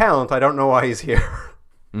have any talent, I don't know why he's here.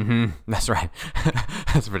 That's right.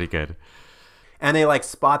 That's pretty good. And they like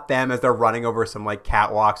spot them as they're running over some like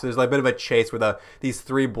catwalks. So there's like a bit of a chase where these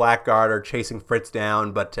three blackguard are chasing Fritz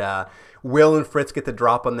down, but Will and Fritz get the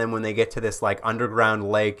drop on them when they get to this like underground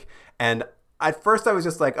lake. And at first I was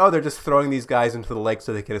just like, oh, they're just throwing these guys into the lake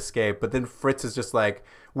so they can escape. But then Fritz is just like,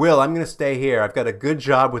 Will, I'm going to stay here. I've got a good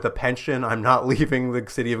job with a pension. I'm not leaving the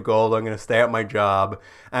City of Gold. I'm going to stay at my job.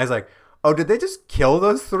 And I was like, oh, did they just kill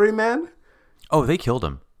those three men? Oh, they killed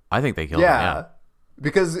him. I think they killed him, yeah.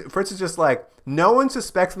 Because Fritz is just like, no one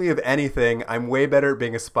suspects me of anything. I'm way better at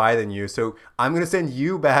being a spy than you. So I'm going to send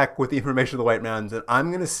you back with the information of the White Mountains, and I'm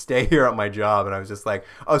going to stay here at my job. And I was just like,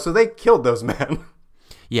 oh, so they killed those men.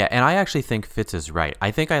 Yeah, and I actually think Fitz is right. I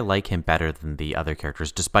think I like him better than the other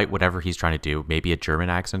characters, despite whatever he's trying to do. Maybe a German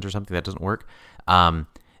accent or something that doesn't work. It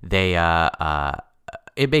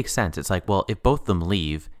makes sense. It's like, well, if both of them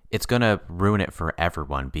leave, it's going to ruin it for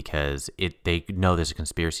everyone because they know there's a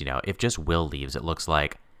conspiracy now. If just Will leaves, it looks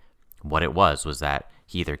like what it was that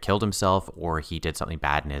he either killed himself or he did something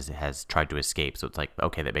bad and has tried to escape. So it's like,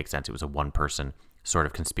 okay, that makes sense. It was a one-person sort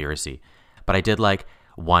of conspiracy. But I did like,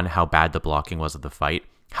 one, how bad the blocking was of the fight,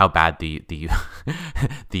 how bad the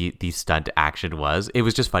stunt action was. It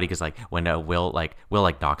was just funny because like when Will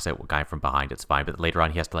knocks out a guy from behind, it's fine. But later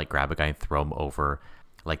on, he has to like grab a guy and throw him over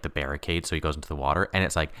like the barricade so he goes into the water, and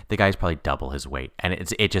it's like the guy's probably double his weight,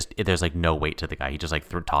 and there's like no weight to the guy. He just like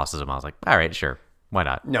tosses him. I was like, all right, sure, why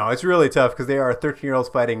not? No, it's really tough because they are 13-year-olds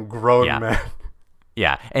fighting grown men.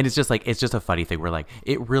 Yeah, and it's just a funny thing where like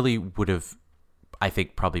it really would have, I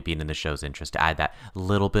think, probably been in the show's interest to add that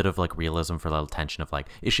little bit of like realism for a little tension of like,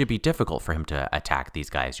 it should be difficult for him to attack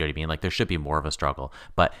these guys. You know what I mean? Like there should be more of a struggle,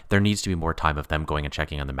 but there needs to be more time of them going and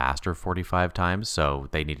checking on the master 45 times. So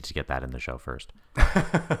they needed to get that in the show first.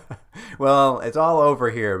 Well, it's all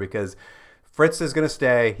over here because Fritz is going to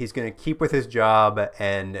stay. He's going to keep with his job,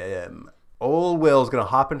 and old Will's going to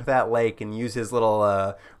hop into that lake and use his little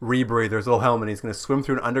rebreather, his little helmet. He's going to swim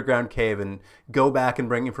through an underground cave and go back and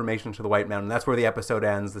bring information to the White Mountain. That's where the episode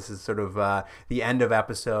ends. This is sort of the end of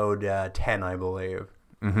episode 10, I believe.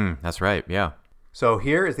 Mm-hmm. That's right. Yeah. So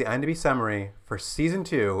here is the IMDb summary for Season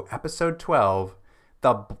 2, Episode 12,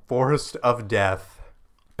 The Forest of Death.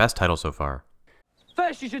 Best title so far.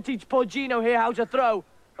 First, you should teach poor Gino here how to throw.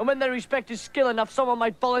 And when they respect his skill enough, someone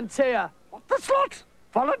might volunteer. What the slut?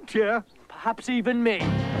 Volunteer? Perhaps even me.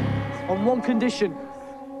 On one condition.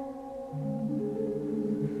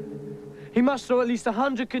 He must throw at least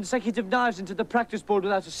 100 consecutive knives into the practice board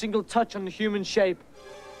without a single touch on the human shape.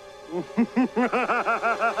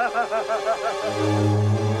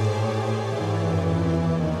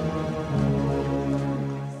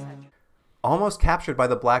 Almost captured by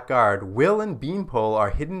the Black Guard, Will and Beanpole are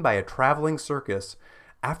hidden by a traveling circus.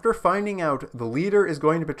 After finding out the leader is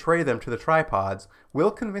going to betray them to the tripods,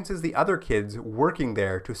 Will convinces the other kids working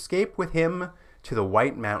there to escape with him to the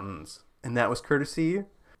White Mountains. And that was courtesy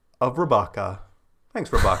of Rebecca.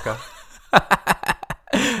 Thanks, Rebecca.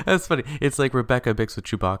 That's funny. It's like Rebecca mixed with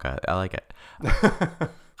Chewbacca. I like it.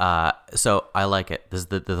 So I like it. This is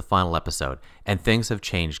the final episode, and things have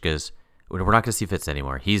changed because we're not going to see Fitz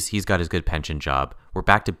anymore. He's got his good pension job. We're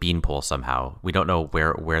back to Beanpole somehow. We don't know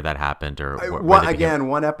where that happened or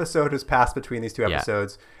one episode has passed between these two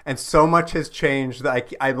episodes, and so much has changed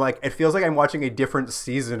that I'm like, it feels like I'm watching a different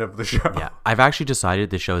season of the show. Yeah, I've actually decided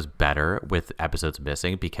the show is better with episodes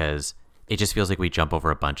missing because it just feels like we jump over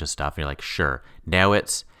a bunch of stuff, and you're like, sure, now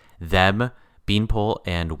it's them, Beanpole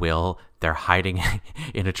and Will. They're hiding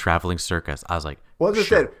in a traveling circus. I was like, well, just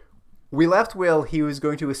sure. said, we left Will. He was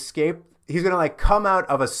going to escape. He's going to like come out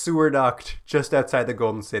of a sewer duct just outside the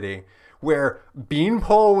Golden City, where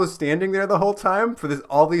Beanpole was standing there the whole time for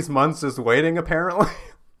all these months, just waiting. Apparently,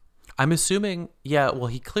 I'm assuming. Yeah, well,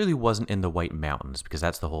 he clearly wasn't in the White Mountains because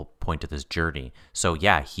that's the whole point of this journey. So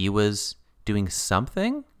yeah, he was doing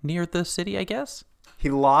something near the city, I guess. He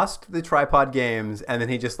lost the tripod games, and then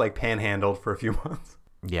he just like panhandled for a few months.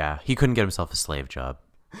 Yeah, he couldn't get himself a slave job.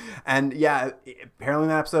 And yeah, apparently in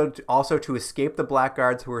that episode, also to escape the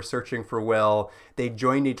blackguards who were searching for Will, they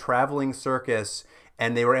joined a traveling circus,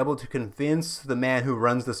 and they were able to convince the man who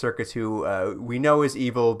runs the circus, who we know is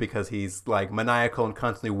evil because he's like maniacal and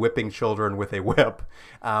constantly whipping children with a whip.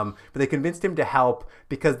 But they convinced him to help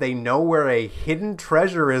because they know where a hidden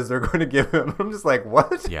treasure is they're going to give him. I'm just like,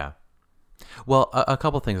 what? Yeah. Well, a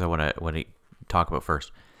couple things I want to talk about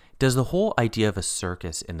first. Does the whole idea of a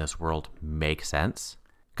circus in this world make sense?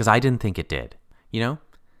 Because I didn't think it did, you know?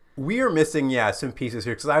 We are missing, some pieces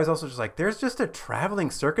here. Because I was also just like, there's just a traveling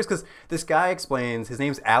circus? Because this guy explains, his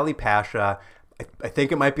name's Ali Pasha. I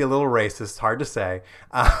think it might be a little racist, hard to say.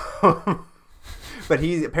 But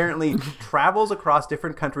he apparently travels across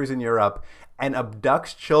different countries in Europe and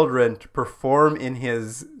abducts children to perform in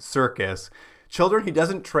his circus. Children he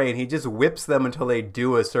doesn't train, he just whips them until they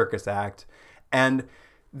do a circus act. And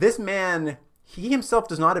this man, he himself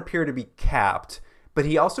does not appear to be capped, but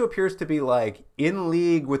he also appears to be like in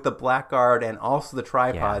league with the Blackguard and also the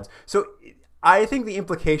tripods. Yeah. So I think the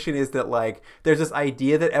implication is that like there's this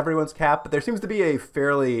idea that everyone's capped, but there seems to be a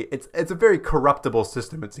fairly it's a very corruptible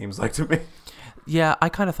system, it seems like to me. Yeah, I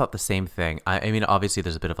kind of thought the same thing. I mean, obviously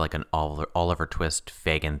there's a bit of like an Oliver Twist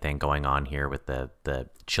Fagin thing going on here with the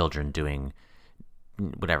children doing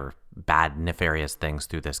whatever bad nefarious things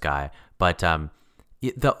through this guy, but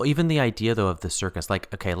even the idea though of the circus,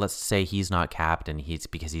 like, okay, let's say he's not capped and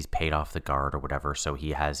because he's paid off the guard or whatever, so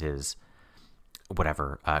he has his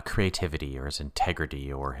whatever creativity or his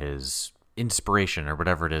integrity or his inspiration or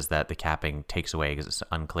whatever it is that the capping takes away because it's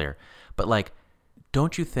unclear. But like,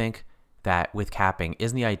 don't you think that with capping,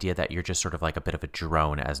 isn't the idea that you're just sort of like a bit of a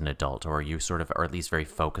drone as an adult, or you sort of, or at least very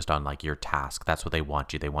focused on like your task? That's what they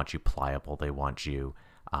want you. They want you pliable. They want you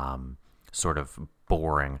sort of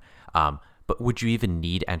boring. But would you even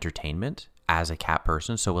need entertainment as a cat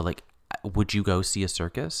person? So like, would you go see a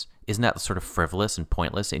circus? Isn't that sort of frivolous and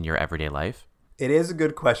pointless in your everyday life? It is a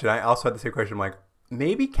good question. I also had the same question. I'm like,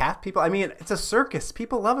 maybe cat people, I mean, it's a circus.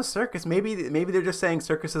 People love a circus. Maybe they're just saying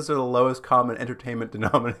circuses are the lowest common entertainment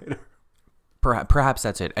denominator. Perhaps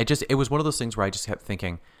that's it. It was one of those things where I just kept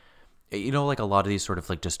thinking, you know, like a lot of these sort of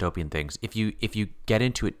like dystopian things, if you get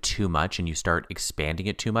into it too much and you start expanding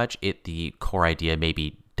it too much, the core idea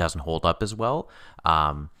maybe doesn't hold up as well.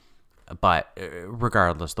 But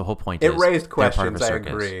regardless, the whole point is it raised questions. I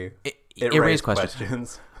agree. It raised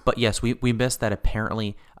questions. But yes, we missed that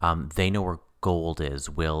apparently they know where gold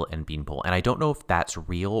is, Will and Beanpole, and I don't know if that's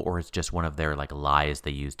real or it's just one of their like lies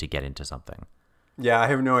they use to get into something. Yeah, I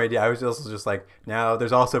have no idea. I was also just like, now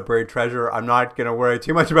there's also buried treasure. I'm not going to worry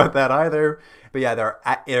too much about that either. But yeah,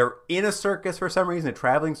 they're in a circus for some reason, a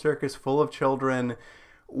traveling circus full of children.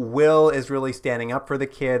 Will is really standing up for the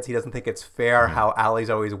kids. He doesn't think it's fair how Allie's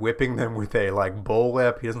always whipping them with a like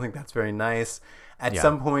bullwhip. He doesn't think that's very nice. At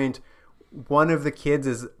some point, one of the kids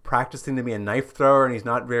is practicing to be a knife thrower and he's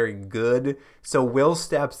not very good. So Will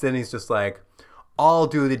steps in. He's just like, I'll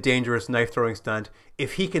do the dangerous knife throwing stunt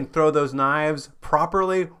if he can throw those knives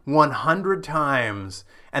properly 100 times.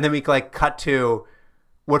 And then we like cut to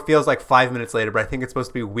what feels like 5 minutes later, but I think it's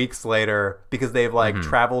supposed to be weeks later because they've like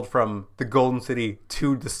traveled from the Golden City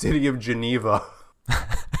to the city of Geneva.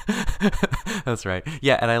 That's right.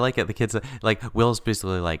 Yeah, and I like it. The kids, like, Will's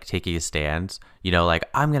basically, like, taking his stands, you know, like,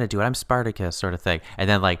 I'm going to do it. I'm Spartacus sort of thing. And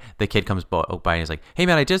then, like, the kid comes by and he's like, hey,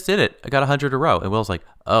 man, I just did it. I got 100 in a row. And Will's like,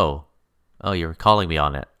 oh, you're calling me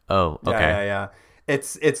on it. Oh, okay. Yeah.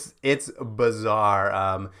 It's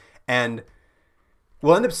bizarre. And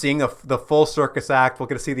we'll end up seeing the full circus act. We'll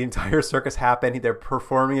get to see the entire circus happen. They're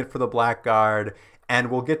performing it for the Blackguard. And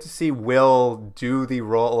we'll get to see Will do the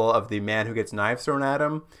role of the man who gets knives thrown at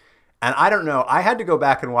him. And I don't know. I had to go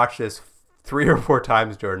back and watch this 3 or 4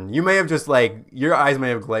 times, Jordan. You may have just like, your eyes may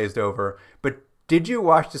have glazed over. But did you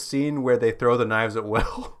watch the scene where they throw the knives at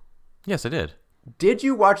Will? Yes, I did. Did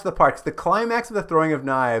you watch the parts? The climax of the throwing of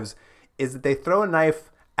knives is that they throw a knife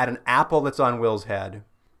at an apple that's on Will's head.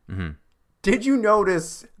 Mm-hmm. Did you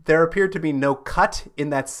notice there appeared to be no cut in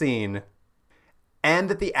that scene? And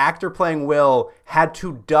that the actor playing Will had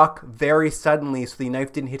to duck very suddenly so the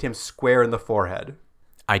knife didn't hit him square in the forehead.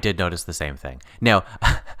 I did notice the same thing. Now,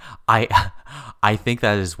 I think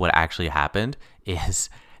that is what actually happened,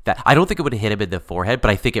 is that I don't think it would have hit him in the forehead,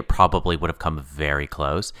 but I think it probably would have come very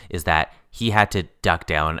close, is that he had to duck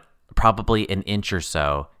down probably an inch or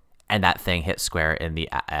so, and that thing hit square in the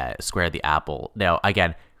square of the apple. Now,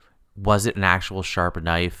 again, was it an actual sharp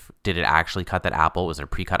knife? Did it actually cut that apple? Was it a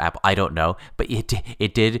pre-cut apple? I don't know, but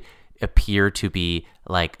it did appear to be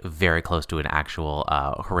like very close to an actual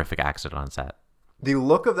horrific accident on set. The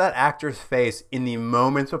look of that actor's face in the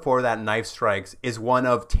moments before that knife strikes is one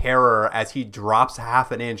of terror as he drops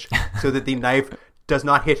half an inch so that the knife does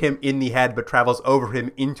not hit him in the head but travels over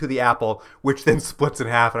him into the apple, which then splits in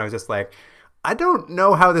half. And I was just like, I don't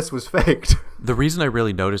know how this was faked. The reason I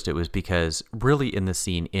really noticed it was because really in the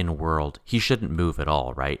scene in World, he shouldn't move at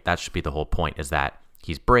all, right? That should be the whole point, is that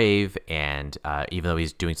he's brave, and even though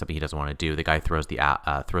he's doing something he doesn't want to do, the guy throws the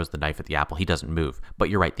knife at the apple. He doesn't move.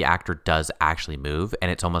 But you're right, the actor does actually move,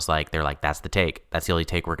 and it's almost like they're like, that's the take. That's the only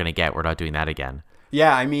take we're going to get. We're not doing that again.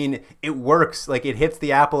 Yeah, I mean, it works. Like, it hits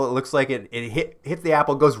the apple. It looks like it hits the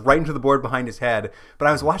apple, goes right into the board behind his head. But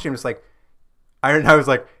I was watching him just like, I was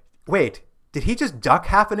like, wait, did he just duck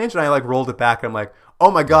half an inch? And I like rolled it back, and I'm like, oh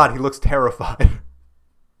my God, he looks terrified.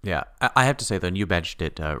 Yeah, I have to say, though, and you mentioned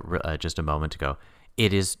it just a moment ago,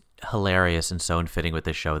 it is hilarious and so unfitting with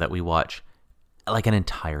this show that we watch like an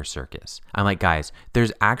entire circus. I'm like, guys,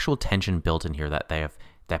 there's actual tension built in here that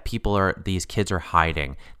these kids are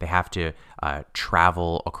hiding. They have to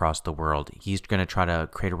travel across the world. He's going to try to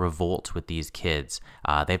create a revolt with these kids.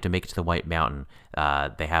 They have to make it to the White Mountain.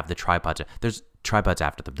 They have the tripods. There's tripods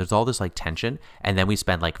after them. There's all this like tension. And then we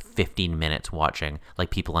spend like 15 minutes watching like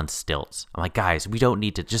people on stilts. I'm like, guys, we don't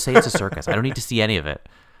need to just say it's a circus. I don't need to see any of it.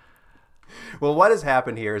 Well, what has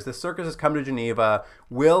happened here is the circus has come to Geneva.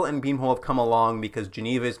 Will and Beanpole have come along because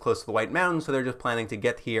Geneva is close to the White Mountains, so they're just planning to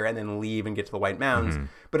get here and then leave and get to the White Mountains. Mm-hmm.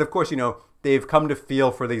 But of course, they've come to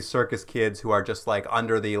feel for these circus kids who are just like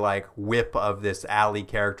under the like whip of this Allie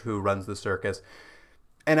character who runs the circus.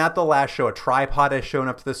 And at the last show, a tripod has shown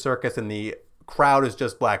up to the circus, and the crowd is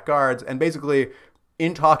just black guards. And basically,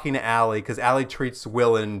 in talking to Allie, because Allie treats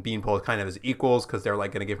Will and Beanpole kind of as equals because they're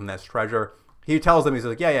like going to give him this treasure. He tells them, he's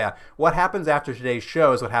like, yeah, what happens after today's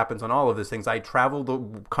show is what happens on all of these things. I travel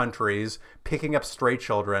the countries picking up stray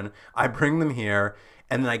children. I bring them here,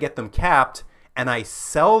 and then I get them capped, and I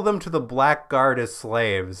sell them to the Blackguard as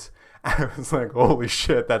slaves. And I was like, holy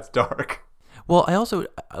shit, that's dark. Well,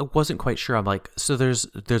 I wasn't quite sure. I'm like, so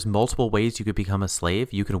there's multiple ways you could become a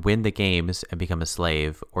slave. You can win the games and become a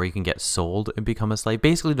slave, or you can get sold and become a slave.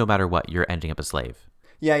 Basically, no matter what, you're ending up a slave.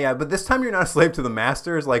 Yeah, but this time you're not a slave to the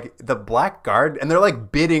masters, like the Blackguard, and they're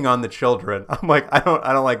like bidding on the children. I'm like, I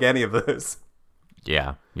don't like any of this.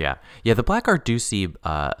 Yeah. The Blackguard do seem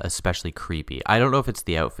especially creepy. I don't know if it's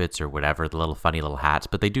the outfits or whatever, the little funny little hats,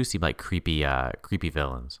 but they do seem like creepy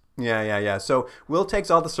villains. Yeah. So Will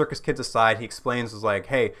takes all the circus kids aside. He explains, is like,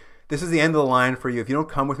 hey, this is the end of the line for you. If you don't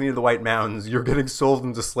come with me to the White Mountains, you're getting sold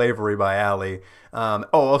into slavery by Allie.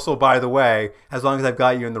 Also, by the way, as long as I've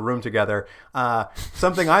got you in the room together,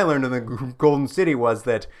 something I learned in the Golden City was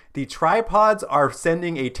that the tripods are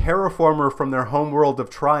sending a terraformer from their homeworld of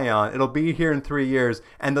Tryon. It'll be here in 3 years,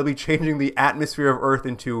 and they'll be changing the atmosphere of Earth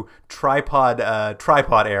into tripod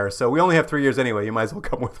air. So we only have 3 years anyway. You might as well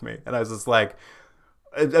come with me. And I was just like,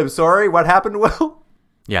 I'm sorry, what happened, Will?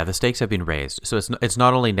 Yeah, the stakes have been raised. So it's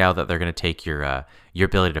not only now that they're going to take your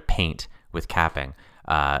ability to paint with capping.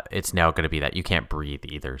 It's now going to be that you can't breathe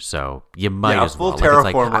either. So you might as well. Full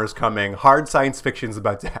terraformer is coming. Hard science fiction is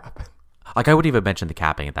about to happen. Like, I wouldn't even mention the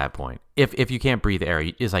capping at that point. If you can't breathe air,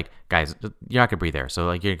 it's like, guys, you're not going to breathe air. So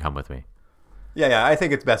like, you're going to come with me. Yeah, I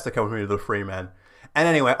think it's best to come with me to the Freeman. And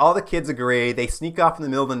anyway, all the kids agree. They sneak off in the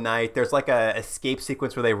middle of the night. There's like a escape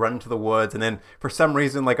sequence where they run into the woods, and then for some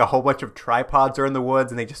reason, like a whole bunch of tripods are in the woods,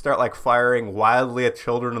 and they just start like firing wildly at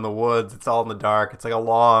children in the woods. It's all in the dark. It's like a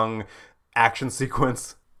long action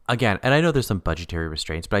sequence. Again, and I know there's some budgetary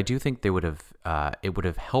restraints, but I do think it would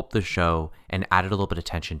have helped the show and added a little bit of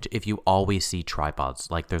tension to if you always see tripods.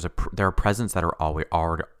 Like there are presents that are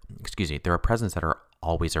there are presents that are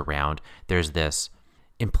always around. There's this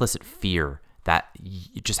implicit fear that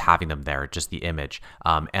just having them there, just the image,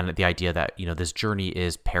 and the idea that this journey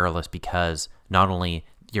is perilous because not only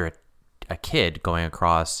you're a kid going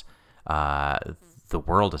across the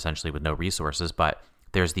world essentially with no resources, but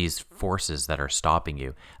there's these forces that are stopping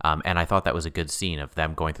you. And I thought that was a good scene of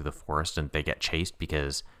them going through the forest and they get chased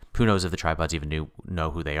because who knows if the tripods even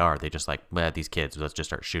know who they are. They just like, these kids, let's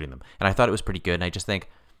just start shooting them. And I thought it was pretty good. And I just think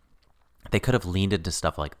they could have leaned into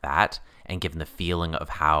stuff like that and given the feeling of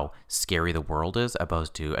how scary the world is,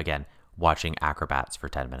 opposed to, again, watching acrobats for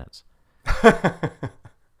 10 minutes. You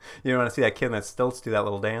don't want to see that kid in that stilts do that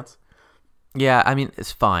little dance? Yeah, I mean,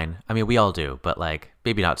 it's fine. I mean, we all do, but like,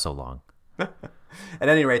 maybe not so long. At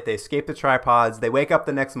any rate, they escape the tripods. They wake up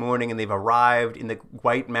the next morning and they've arrived in the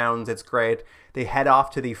White Mountains. It's great. They head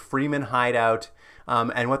off to the Freeman hideout.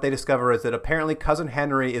 And what they discover is that apparently Cousin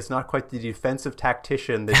Henry is not quite the defensive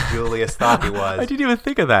tactician that Julius thought he was. I didn't even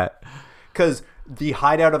think of that. Because the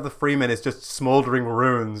hideout of the Freeman is just smoldering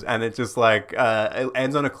ruins, and it just like it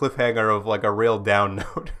ends on a cliffhanger of like a real down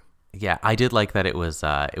note. Yeah, I did like that it was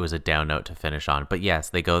a down note to finish on. But yes,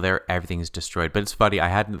 they go there, everything's destroyed. But it's funny, I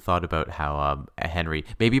hadn't thought about how Henry,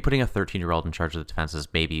 maybe putting a 13-year-old in charge of the defenses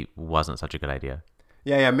maybe wasn't such a good idea.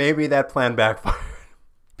 Yeah, maybe that plan backfired.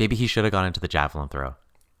 Maybe he should have gone into the javelin throw.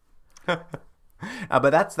 But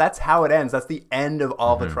that's how it ends. That's the end of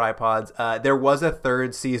all the tripods. There was a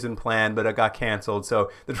third season planned, but it got canceled. So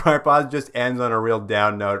the tripods just ends on a real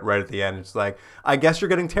down note right at the end. It's like, I guess you're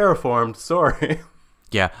getting terraformed. Sorry.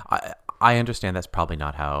 Yeah, I understand that's probably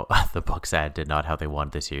not how the books ended, not how they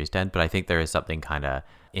wanted the series to end, but I think there is something kind of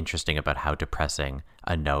interesting about how depressing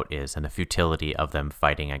a note is and the futility of them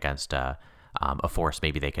fighting against a force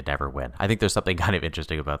maybe they could never win. I think there's something kind of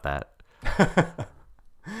interesting about that.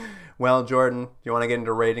 Well, Jordan, do you want to get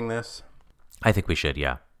into rating this? I think we should,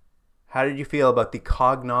 yeah. How did you feel about the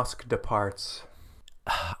Cognosk departs?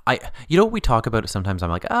 We talk about it sometimes. I'm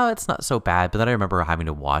like, oh, it's not so bad. But then I remember having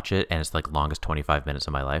to watch it, and it's like longest 25 minutes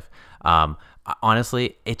of my life.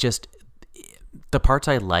 Honestly, the parts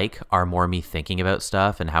I like are more me thinking about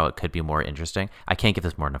stuff and how it could be more interesting. I can't give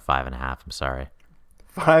this more than a 5.5. I'm sorry.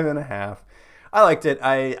 5.5. I liked it.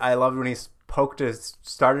 I loved when he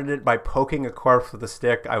started it by poking a corpse with a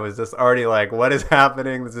stick. I was just already like, what is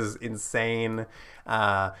happening? This is insane.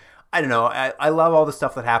 I don't know. I love all the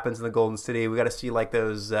stuff that happens in the Golden City. We got to see like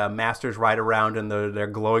those masters ride around in their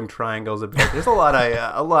glowing triangles a bit. There's a lot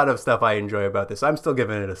of stuff I enjoy about this. I'm still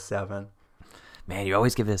giving it a 7. Man, you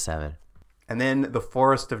always give it a 7. And then the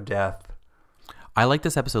Forest of Death. I like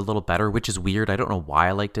this episode a little better, which is weird. I don't know why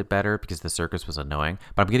I liked it better because the circus was annoying,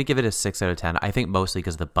 but I'm going to give it a 6 out of 10. I think mostly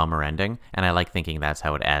because of the bummer ending, and I like thinking that's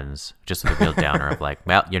how it ends. Just the real downer of like,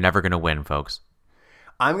 well, you're never going to win, folks.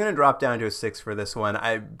 I'm going to drop down to a 6 for this one.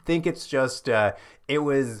 I think it's just, it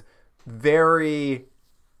was very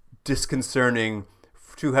disconcerting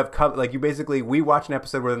to have come, like we watch an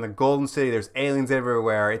episode where in the Golden City, there's aliens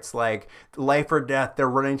everywhere. It's like life or death. They're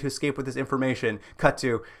running to escape with this information. Cut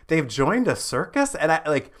to, they've joined a circus.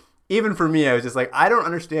 And even for me, I was just like, I don't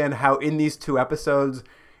understand how in these 2 episodes,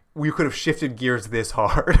 we could have shifted gears this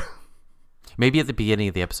hard. Maybe at the beginning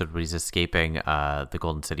of the episode when he's escaping the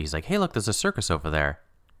Golden City, he's like, hey, look, there's a circus over there.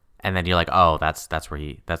 And then you're like, oh, that's where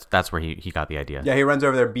he got the idea. Yeah, he runs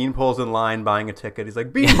over there. Beanpole's in line buying a ticket. He's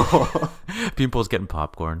like, Beanpole. Beanpole's getting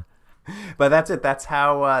popcorn. But that's it. That's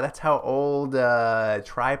how old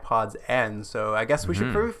Tripods end. So I guess we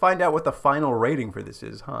should probably find out what the final rating for this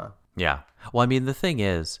is, huh? Yeah. Well, I mean, the thing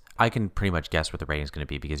is, I can pretty much guess what the rating's going to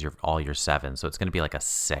be because you're 7, so it's going to be like a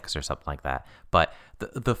 6 or something like that. But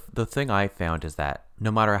the thing I found is that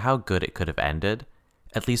no matter how good it could have ended,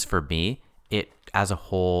 at least for me, it as a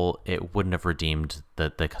whole, it wouldn't have redeemed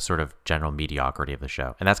the sort of general mediocrity of the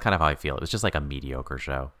show. And that's kind of how I feel. It was just like a mediocre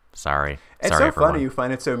show. Sorry. It's Sorry, so everyone. funny you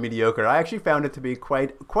find it so mediocre. I actually found it to be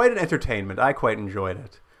quite an entertainment. I quite enjoyed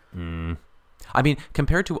it. I mean,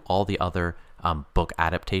 compared to all the other book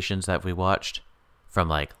adaptations that we watched, from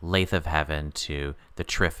like Lathe of Heaven to the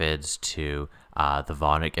Triffids to the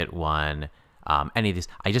Vonnegut one, any of these,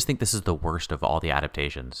 I just think this is the worst of all the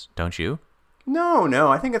adaptations. Don't you?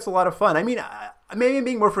 No, I think it's a lot of fun. I mean, maybe I'm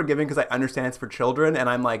being more forgiving because I understand it's for children, and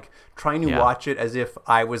I'm like trying to watch it as if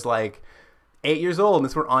I was like 8 years old and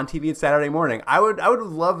this were on TV at Saturday morning. I would have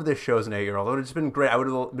loved this show as an 8-year-old. It would have just been great. I would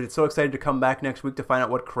have been so excited to come back next week to find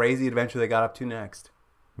out what crazy adventure they got up to next.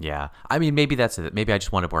 Yeah. I mean, maybe that's it. Maybe I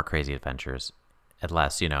just wanted more crazy adventures.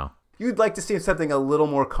 Unless, You'd like to see something a little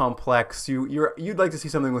more complex. You'd like to see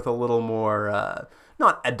something with a little more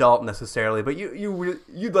not adult necessarily, but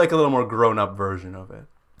you'd like a little more grown-up version of it.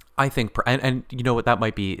 I think, and you know what, that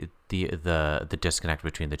might be the disconnect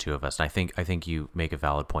between the two of us. And I think you make a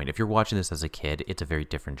valid point. If you're watching this as a kid, it's a very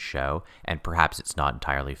different show, and perhaps it's not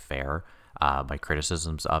entirely fair. My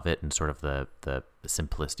criticisms of it and sort of the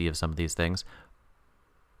simplicity of some of these things.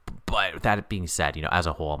 But that being said, as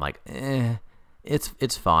a whole, I'm like,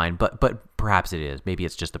 it's fine. But perhaps it is. Maybe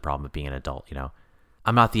it's just the problem of being an adult.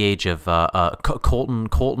 I'm not the age of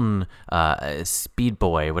Colton, Speed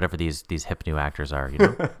Boy, whatever these hip new actors are.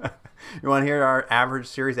 You want to hear our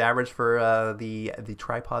series average for the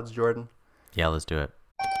Tripods, Jordan? Yeah, let's do it.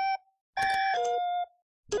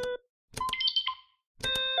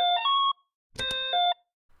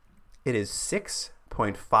 It is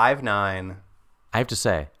 6.59. I have to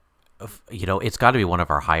say, it's got to be one of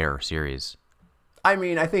our higher series. I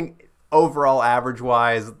mean, I think overall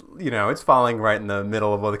average-wise, it's falling right in the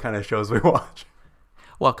middle of all the kind of shows we watch.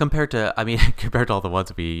 Well, compared to all the ones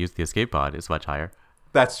that we use the escape pod, it's much higher.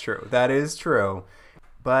 That's true. That is true.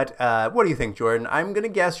 But what do you think, Jordan? I'm going to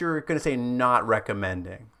guess you're going to say not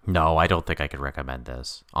recommending. No, I don't think I could recommend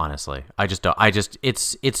this, honestly. I just don't.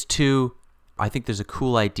 It's too... I think there's a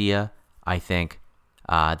cool idea. I think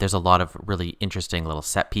there's a lot of really interesting little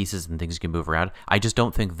set pieces and things you can move around. I just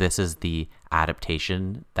don't think this is the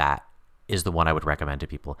adaptation that is the one I would recommend to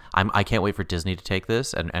people. I can't wait for Disney to take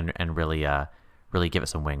this and really give it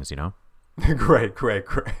some wings, Great.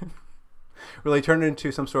 Really turn it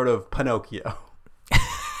into some sort of Pinocchio.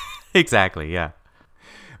 Exactly, yeah.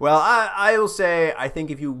 Well, I will say, I think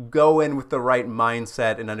if you go in with the right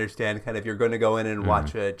mindset and understand kind of you're going to go in and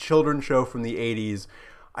watch a children's show from the 80s,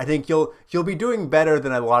 I think you'll be doing better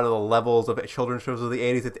than a lot of the levels of children's shows of the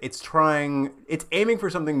 80s. It's aiming for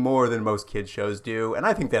something more than most kids shows do, and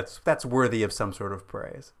I think that's worthy of some sort of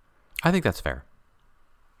praise. I think that's fair.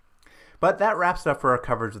 But that wraps it up for our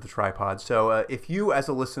coverage of the Tripod. So if you, as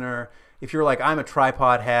a listener, if you're like, I'm a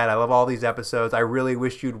Tripod head, I love all these episodes, I really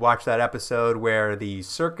wish you'd watch that episode where the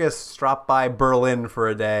circus dropped by Berlin for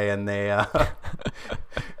a day and they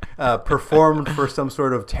performed for some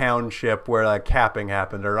sort of township where capping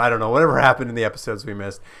happened, or I don't know, whatever happened in the episodes we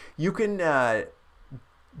missed. You can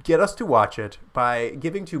get us to watch it by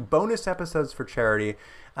giving to bonus episodes for charity.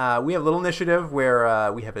 We have a little initiative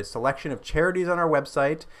where we have a selection of charities on our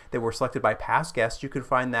website that were selected by past guests. You can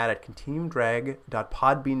find that at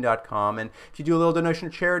continuumdrag.podbean.com. And if you do a little donation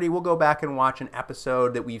to charity, we'll go back and watch an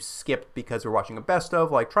episode that we've skipped because we're watching a best of,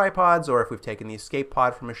 like Tripods, or if we've taken the escape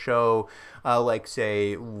pod from a show, like,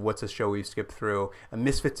 say, what's a show we've skipped through?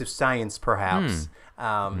 Misfits of Science, perhaps.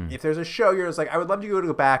 If there's a show you're just like, I would love to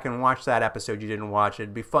go back and watch that episode you didn't watch.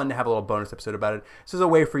 It'd be fun to have a little bonus episode about it. This is a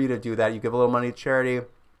way for you to do that. You give a little money to charity.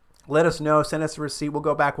 Let us know. Send us a receipt. We'll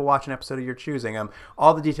go back. We'll watch an episode of your choosing.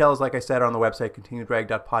 All the details, like I said, are on the website,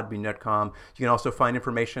 continuedrag.podbean.com. You can also find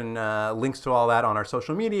information, links to all that on our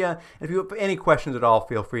social media. And if you have any questions at all,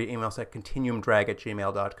 feel free to email us at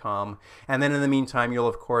continuumdrag@gmail.com. And then in the meantime, you'll,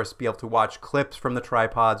 of course, be able to watch clips from the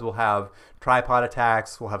Tripods. We'll have tripod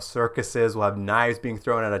attacks. We'll have circuses. We'll have knives being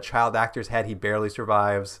thrown at a child actor's head. He barely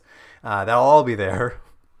survives. That'll all be there.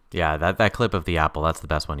 Yeah, that clip of the apple, that's the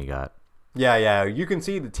best one you got. Yeah. You can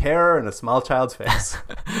see the terror in a small child's face.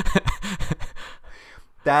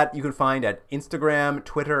 That you can find at Instagram,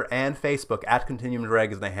 Twitter, and Facebook. At Continuum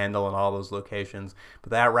Drag is the handle in all those locations.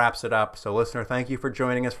 But that wraps it up. So, listener, thank you for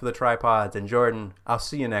joining us for the Tripods. And Jordan, I'll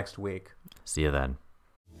see you next week. See you then.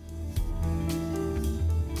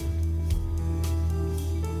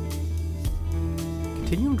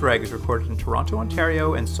 Continuum Drag is recorded in Toronto,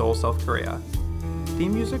 Ontario and Seoul, South Korea.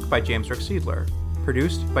 Theme music by James Rick Seidler.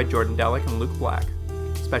 Produced by Jordan Delick and Luke Black.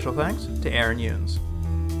 Special thanks to Aaron Yunes.